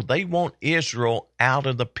deserve. No, they want Israel out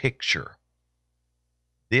of the picture.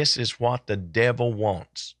 This is what the devil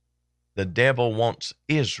wants. The devil wants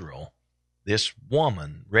Israel, this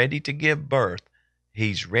woman ready to give birth.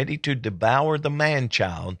 He's ready to devour the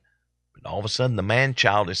man-child. But all of a sudden, the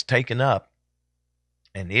man-child is taken up.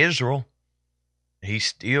 And Israel, he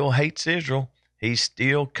still hates Israel. He's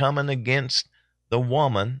still coming against the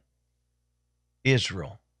woman,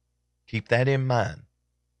 Israel. Keep that in mind.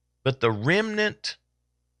 But the remnant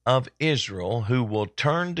of Israel who will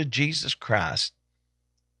turn to Jesus Christ,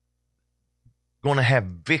 going to have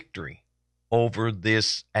victory over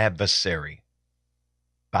this adversary.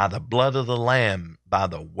 By the blood of the Lamb, by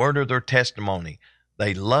the word of their testimony,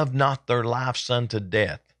 they loved not their lives unto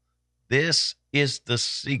death. This is the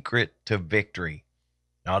secret to victory,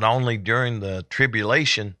 not only during the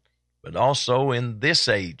tribulation, but also in this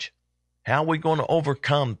age. How are we going to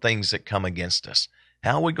overcome things that come against us?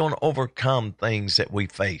 How are we going to overcome things that we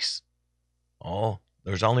face? Oh,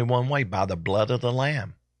 there's only one way, by the blood of the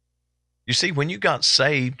Lamb. You see, when you got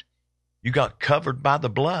saved, you got covered by the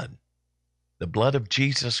blood of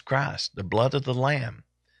Jesus Christ, the blood of the Lamb.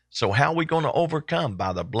 So how are we going to overcome?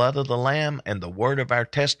 By the blood of the Lamb and the word of our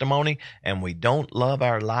testimony, and we don't love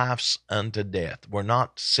our lives unto death. We're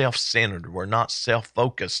not self-centered. We're not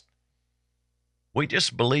self-focused. We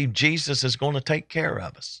just believe Jesus is going to take care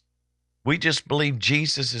of us. We just believe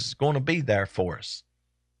Jesus is going to be there for us.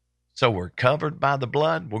 So we're covered by the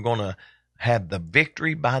blood. We're going to have the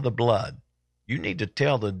victory by the blood. You need to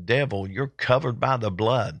tell the devil you're covered by the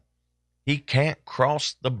blood. He can't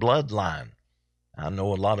cross the bloodline. I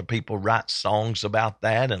know a lot of people write songs about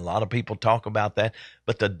that, and a lot of people talk about that,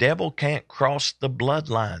 but the devil can't cross the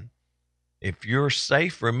bloodline. If you're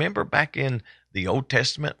safe, remember back in the Old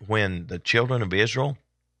Testament when the children of Israel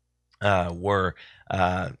were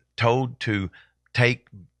told to take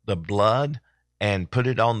the blood and put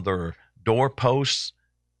it on their doorposts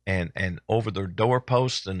and over their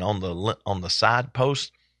doorposts and on the side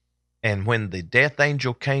posts. And when the death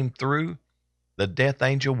angel came through, the death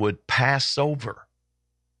angel would pass over.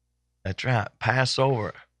 That's right, pass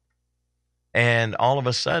over. And all of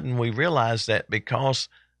a sudden we realized that because,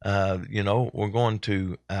 we're going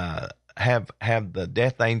to have the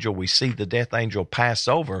death angel, we see the death angel pass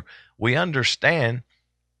over, we understand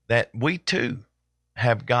that we too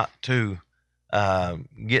have got to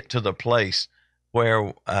get to the place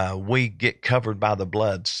where we get covered by the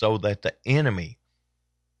blood so that the enemy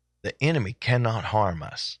cannot harm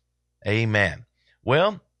us. Amen.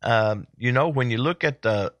 Well, when you look at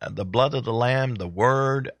the blood of the Lamb, the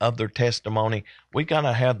word of their testimony, we got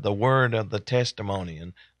to have the word of the testimony.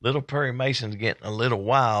 And little Perry Mason's getting a little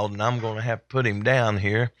wild, and I'm going to have to put him down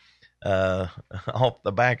here off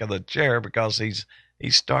the back of the chair because he's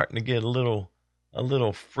starting to get a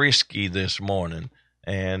little frisky this morning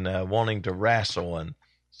and wanting to wrestle. And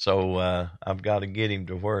so I've got to get him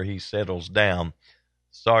to where he settles down.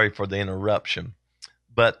 Sorry for the interruption.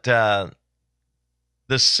 But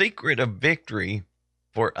the secret of victory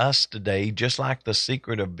for us today, just like the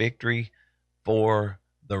secret of victory for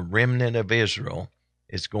the remnant of Israel,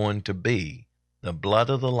 is going to be the blood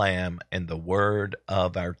of the Lamb and the word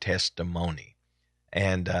of our testimony.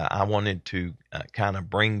 And I wanted to kind of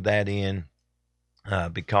bring that in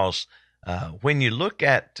because when you look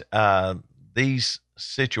at these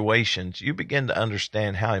situations, you begin to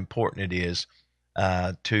understand how important it is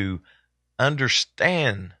to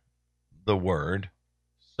understand the word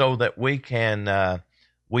so that we can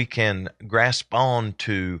grasp on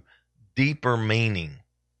to deeper meaning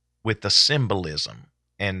with the symbolism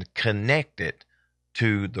and connect it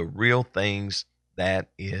to the real things that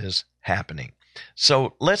is happening.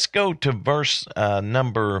 So let's go to verse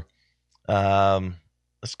number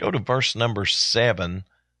 7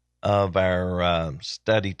 of our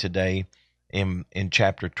study today in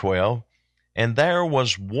chapter 12. And there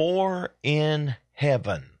was war in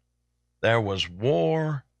heaven. There was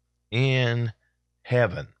war in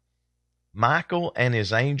heaven. Michael and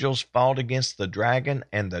his angels fought against the dragon,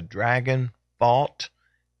 and the dragon fought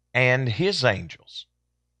and his angels,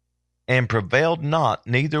 and prevailed not,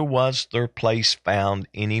 neither was their place found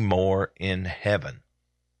any more in heaven.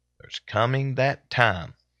 There's coming that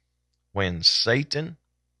time when Satan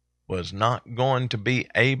was not going to be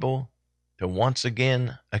able to once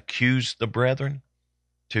again accuse the brethren,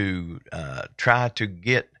 to try to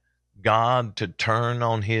get God to turn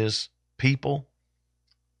on his people,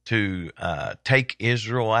 to take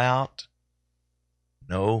Israel out.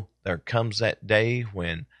 No, there comes that day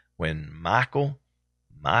when Michael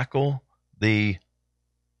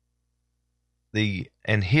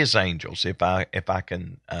and his angels, if I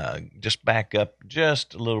can just back up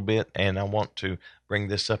just a little bit, and I want to bring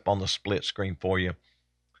this up on the split screen for you.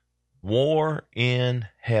 War in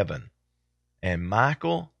heaven, and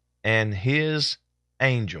Michael and his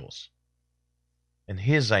angels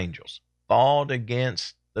fought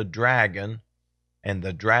against the dragon, and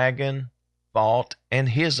the dragon fought and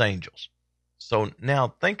his angels. So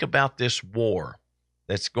now think about this war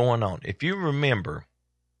that's going on. If you remember,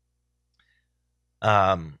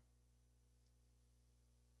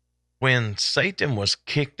 when Satan was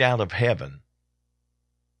kicked out of heaven,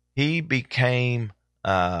 he became,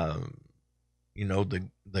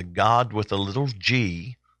 the God with a little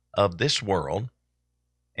g of this world,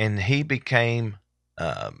 and he became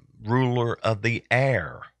ruler of the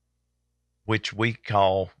air, which we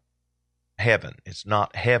call heaven. It's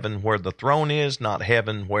not heaven where the throne is, not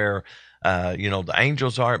heaven where the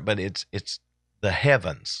angels are, but it's the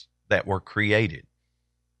heavens that were created.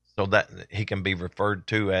 So that he can be referred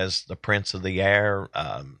to as the prince of the air,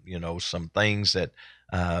 some things that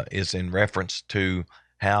is in reference to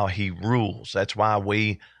how he rules. That's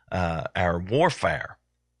why our warfare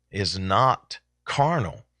is not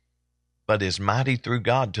carnal, but is mighty through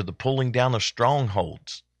God to the pulling down of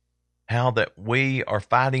strongholds. how that we are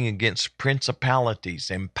fighting against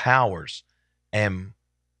principalities and powers and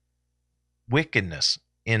wickedness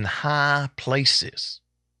in high places,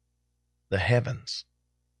 the heavens.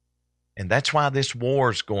 And that's why this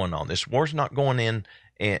war is going on. This war's not going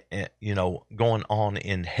going on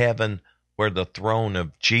in heaven where the throne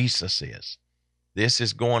of Jesus is. This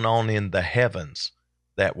is going on in the heavens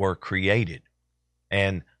that were created.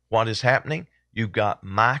 And what is happening? You've got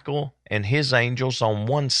Michael and his angels on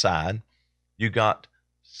one side. You got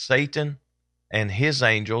Satan and his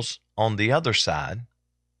angels on the other side.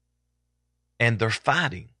 And they're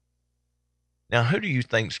fighting. Now, who do you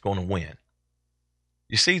think's going to win?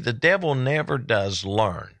 You see, the devil never does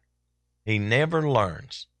learn. He never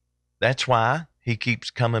learns. That's why he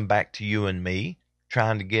keeps coming back to you and me,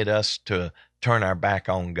 trying to get us to turn our back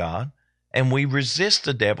on God. And we resist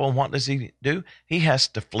the devil. And what does he do? He has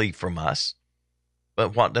to flee from us.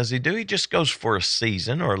 But what does he do? He just goes for a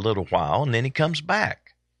season or a little while, and then he comes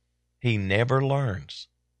back. He never learns.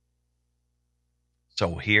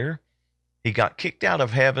 So here, he got kicked out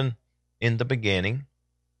of heaven in the beginning,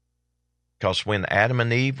 because when Adam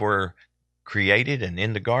and Eve were created and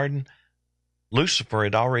in the garden, Lucifer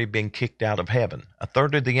had already been kicked out of heaven. A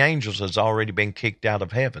third of the angels has already been kicked out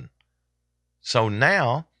of heaven. So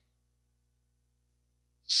now,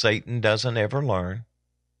 Satan doesn't ever learn.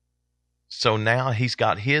 So now he's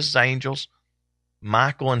got his angels,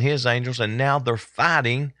 Michael and his angels, and now they're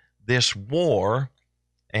fighting this war.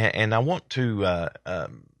 And I want to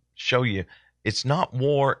show you, it's not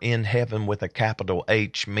war in heaven with a capital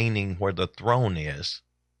H, meaning where the throne is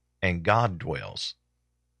and God dwells.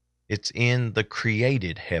 It's in the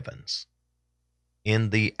created heavens,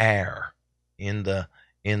 in the air, in the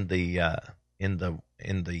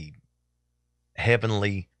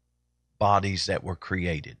heavenly bodies that were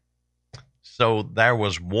created. So there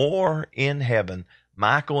was war in heaven.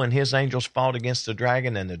 Michael and his angels fought against the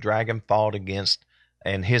dragon, and the dragon fought against,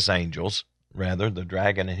 and his angels, rather, the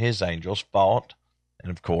dragon and his angels fought,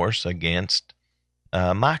 and of course, against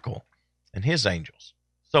Michael and his angels.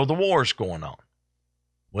 So the war's going on.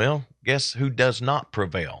 Well, guess who does not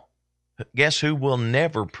prevail? Guess who will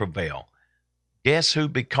never prevail? Guess who,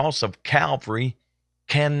 because of Calvary,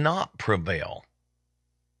 cannot prevail?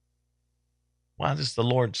 Why does the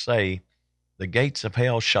Lord say, the gates of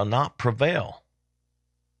hell shall not prevail?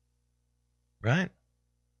 Right?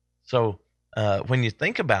 So when you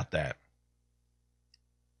think about that,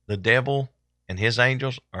 the devil and his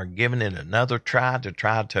angels are giving it another try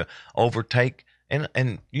to overtake.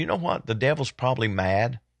 And you know what? The devil's probably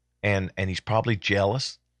mad and he's probably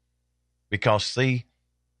jealous because, see,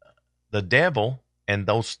 the devil and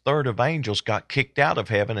those third of angels got kicked out of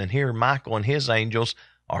heaven, and here Michael and his angels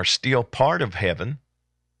are still part of heaven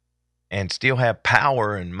and still have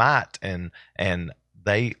power and might, and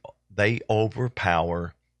they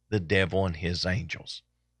overpower the devil and his angels.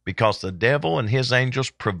 Because the devil and his angels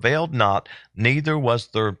prevailed not, neither was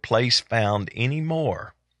their place found any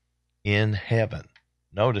more in heaven.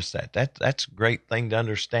 Notice that. That's a great thing to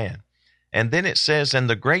understand. And then it says, and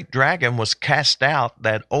the great dragon was cast out,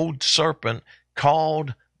 that old serpent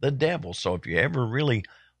called the devil. So if you ever really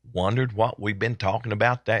wondered what we've been talking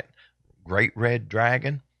about, that great red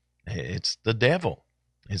dragon, it's the devil.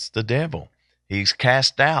 It's the devil. He's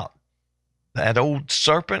cast out. That old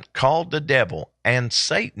serpent called the devil, and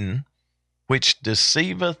Satan, which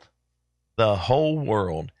deceiveth the whole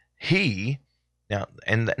world. Now,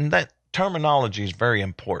 and that terminology is very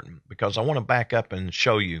important, because I want to back up and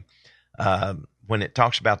show you when it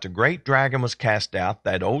talks about the great dragon was cast out,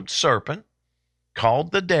 that old serpent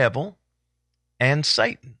called the devil and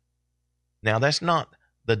Satan. Now, that's not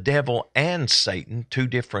the devil and Satan, two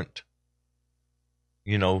different,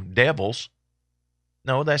 devils.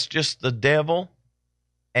 No, that's just the devil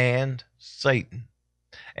and Satan.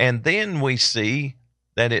 And then we see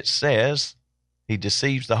that it says he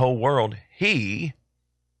deceives the whole world. He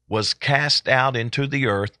was cast out into the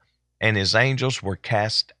earth, and his angels were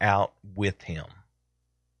cast out with him.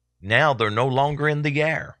 Now they're no longer in the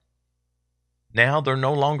air. Now they're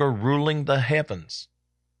no longer ruling the heavens.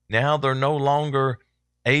 Now they're no longer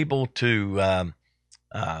able to,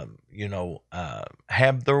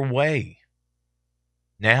 have their way.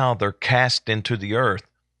 Now they're cast into the earth,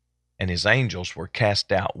 and his angels were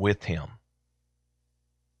cast out with him.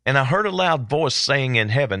 And I heard a loud voice saying in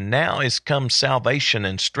heaven, now is come salvation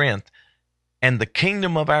and strength, and the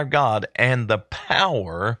kingdom of our God, and the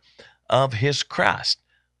power of his Christ.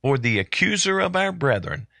 For the accuser of our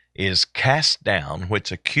brethren is cast down,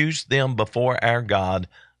 which accused them before our God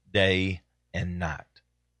day and night.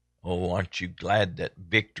 Oh, aren't you glad that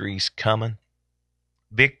victory's coming?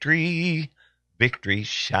 Victory, victory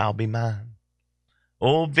shall be mine.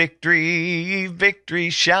 Oh, victory, victory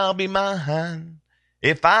shall be mine.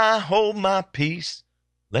 If I hold my peace,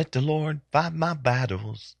 let the Lord fight my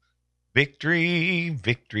battles. Victory,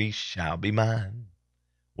 victory shall be mine.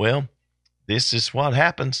 Well, this is what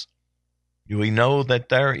happens. We know that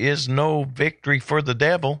there is no victory for the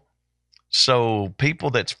devil. So people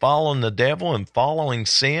that's following the devil and following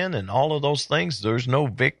sin and all of those things, there's no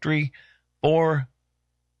victory for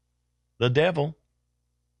the devil.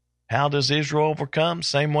 How does Israel overcome?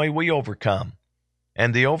 Same way we overcome.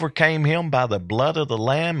 And they overcame him by the blood of the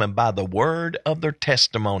Lamb and by the word of their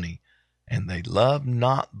testimony. And they loved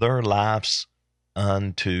not their lives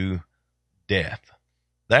unto death.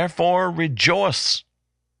 Therefore rejoice,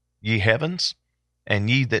 ye heavens, and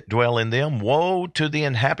ye that dwell in them. Woe to the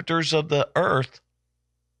inhabitants of the earth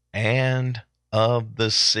and of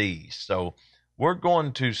the sea. So we're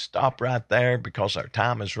going to stop right there because our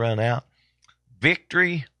time has run out.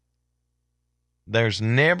 Victory. There's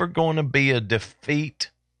never going to be a defeat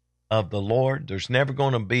of the Lord. There's never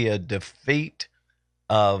going to be a defeat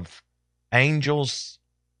of angels,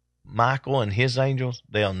 Michael and his angels.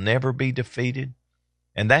 They'll never be defeated.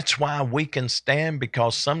 And that's why we can stand,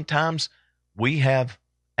 because sometimes we have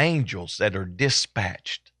angels that are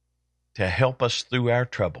dispatched to help us through our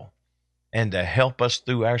trouble and to help us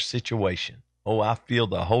through our situation. Oh, I feel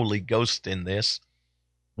the Holy Ghost in this.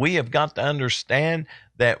 We have got to understand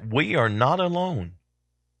that we are not alone,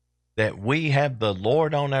 that we have the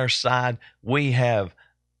Lord on our side. We have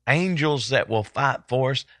angels that will fight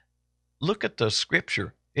for us. Look at the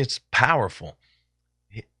scripture. It's powerful.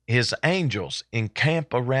 His angels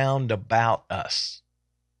encamp around about us.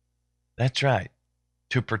 That's right,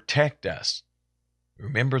 to protect us.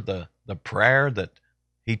 Remember the prayer that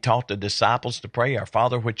he taught the disciples to pray, Our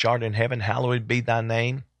Father which art in heaven, hallowed be thy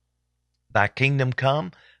name. Thy kingdom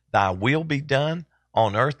come, thy will be done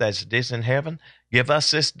on earth as it is in heaven. Give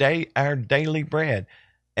us this day our daily bread,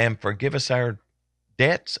 and forgive us our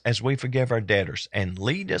debts as we forgive our debtors. And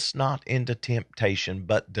lead us not into temptation,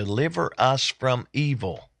 but deliver us from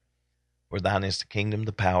evil. For thine is the kingdom,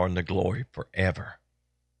 the power, and the glory forever.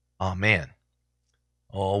 Amen.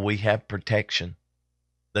 Oh, we have protection.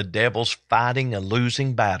 The devil's fighting a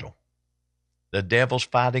losing battle. The devil's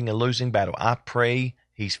fighting a losing battle. I pray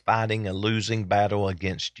he's fighting a losing battle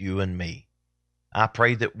against you and me. I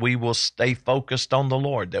pray that we will stay focused on the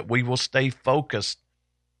Lord, that we will stay focused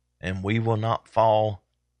and we will not fall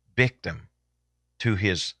victim to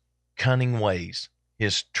his cunning ways,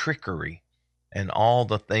 his trickery, and all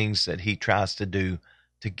the things that he tries to do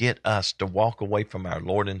to get us to walk away from our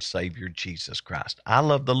Lord and Savior, Jesus Christ. I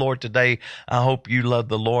love the Lord today. I hope you love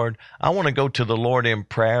the Lord. I want to go to the Lord in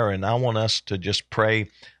prayer, and I want us to just pray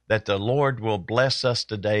that the Lord will bless us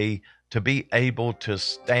today to be able to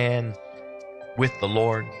stand with the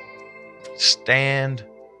Lord, stand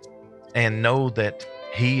and know that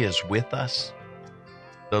he is with us.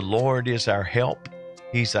 The Lord is our help.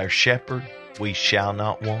 He's our shepherd. We shall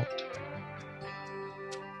not want.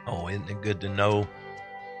 Oh, isn't it good to know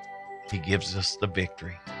he gives us the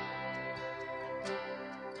victory?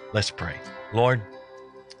 Let's pray. Lord,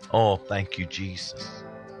 oh, thank you, Jesus.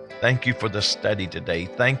 Thank you for the study today.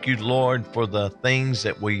 Thank you, Lord, for the things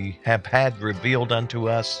that we have had revealed unto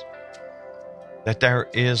us, that there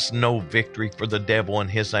is no victory for the devil and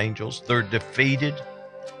his angels. They're defeated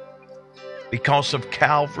because of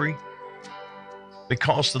Calvary,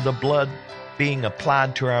 because of the blood being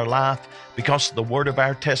applied to our life, because of the word of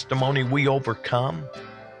our testimony, we overcome.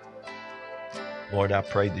 Lord, I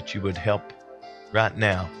pray that you would help right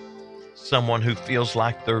now someone who feels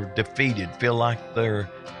like they're defeated, feel like they're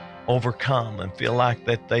overcome, and feel like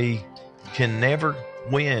that they can never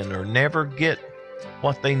win or never get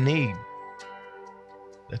what they need,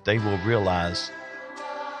 that they will realize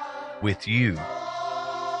with you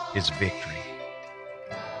is victory.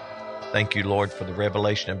 Thank you, Lord, for the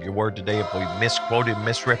revelation of your word today. If we've misquoted,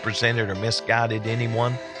 misrepresented, or misguided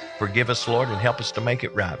anyone, forgive us, Lord, and help us to make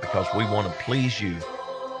it right, because we want to please you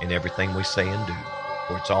in everything we say and do.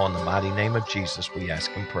 For it's all in the mighty name of Jesus we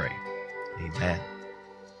ask and pray. Amen.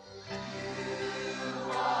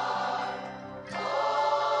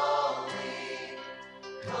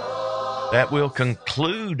 That will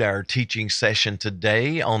conclude our teaching session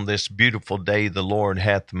today on this beautiful day the Lord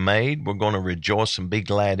hath made. We're going to rejoice and be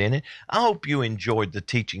glad in it. I hope you enjoyed the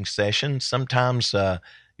teaching session. Sometimes,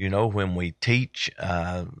 when we teach,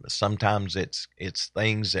 sometimes it's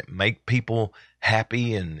things that make people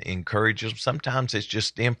happy and encourage them. Sometimes it's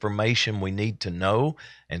just information we need to know,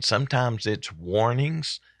 and sometimes it's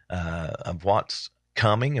warnings of what's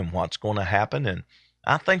coming and what's going to happen. And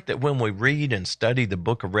I think that when we read and study the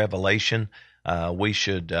book of Revelation, We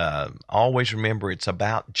should always remember it's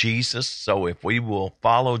about Jesus. So if we will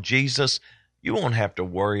follow Jesus, you won't have to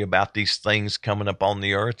worry about these things coming up on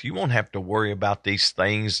the earth. You won't have to worry about these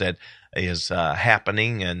things that is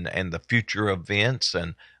happening and the future events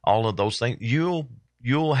and all of those things.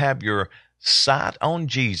 You'll have your sight on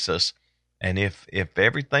Jesus. And if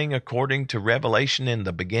everything according to Revelation in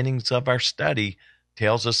the beginnings of our study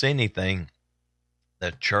tells us anything,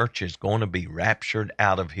 the church is going to be raptured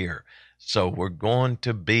out of here. So we're going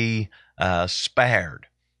to be spared.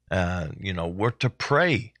 We're to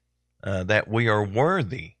pray that we are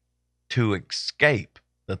worthy to escape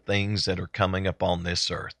the things that are coming upon this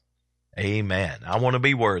earth. Amen. I want to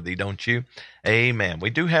be worthy, don't you? Amen. We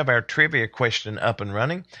do have our trivia question up and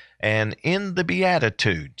running. And in the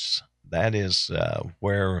Beatitudes, that is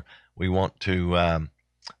where we want to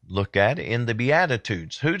look at. In the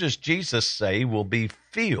Beatitudes, who does Jesus say will be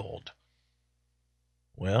filled?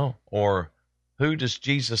 Well, or who does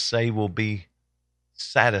Jesus say will be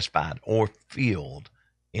satisfied or filled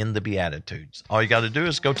in the Beatitudes? All you got to do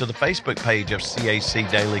is go to the Facebook page of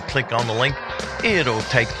CAC Daily, click on the link. It'll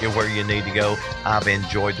take you where you need to go. I've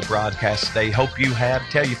enjoyed the broadcast today. Hope you have.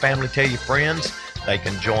 Tell your family, tell your friends. They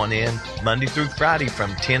can join in Monday through Friday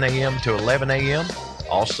from 10 a.m. to 11 a.m.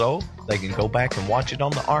 Also, they can go back and watch it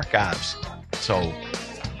on the archives. So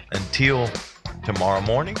until tomorrow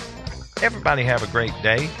morning, everybody have a great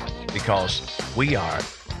day, because we are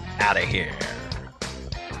out of here.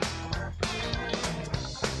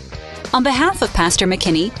 On behalf of Pastor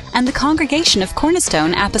McKinney and the congregation of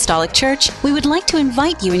Cornerstone Apostolic Church, we would like to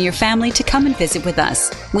invite you and your family to come and visit with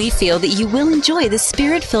us. We feel that you will enjoy the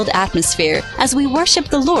Spirit-filled atmosphere as we worship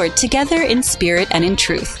the Lord together in spirit and in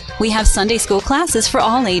truth. We have Sunday school classes for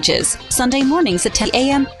all ages, Sunday mornings at 10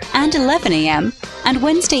 a.m. and 11 a.m., and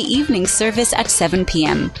Wednesday evening service at 7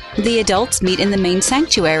 p.m. The adults meet in the main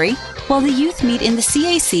sanctuary, while the youth meet in the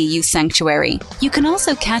CAC Youth Sanctuary. You can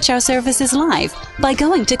also catch our services live by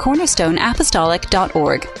going to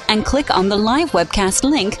cornerstoneapostolic.org and click on the live webcast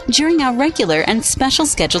link during our regular and special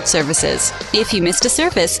scheduled services. If you missed a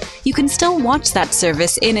service, you can still watch that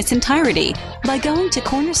service in its entirety by going to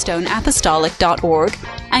cornerstoneapostolic.org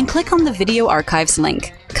and click on the video archives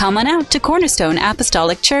link. Come on out to Cornerstone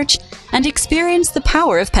Apostolic Church and experience the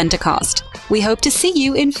power of Pentecost. We hope to see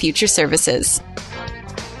you in future services.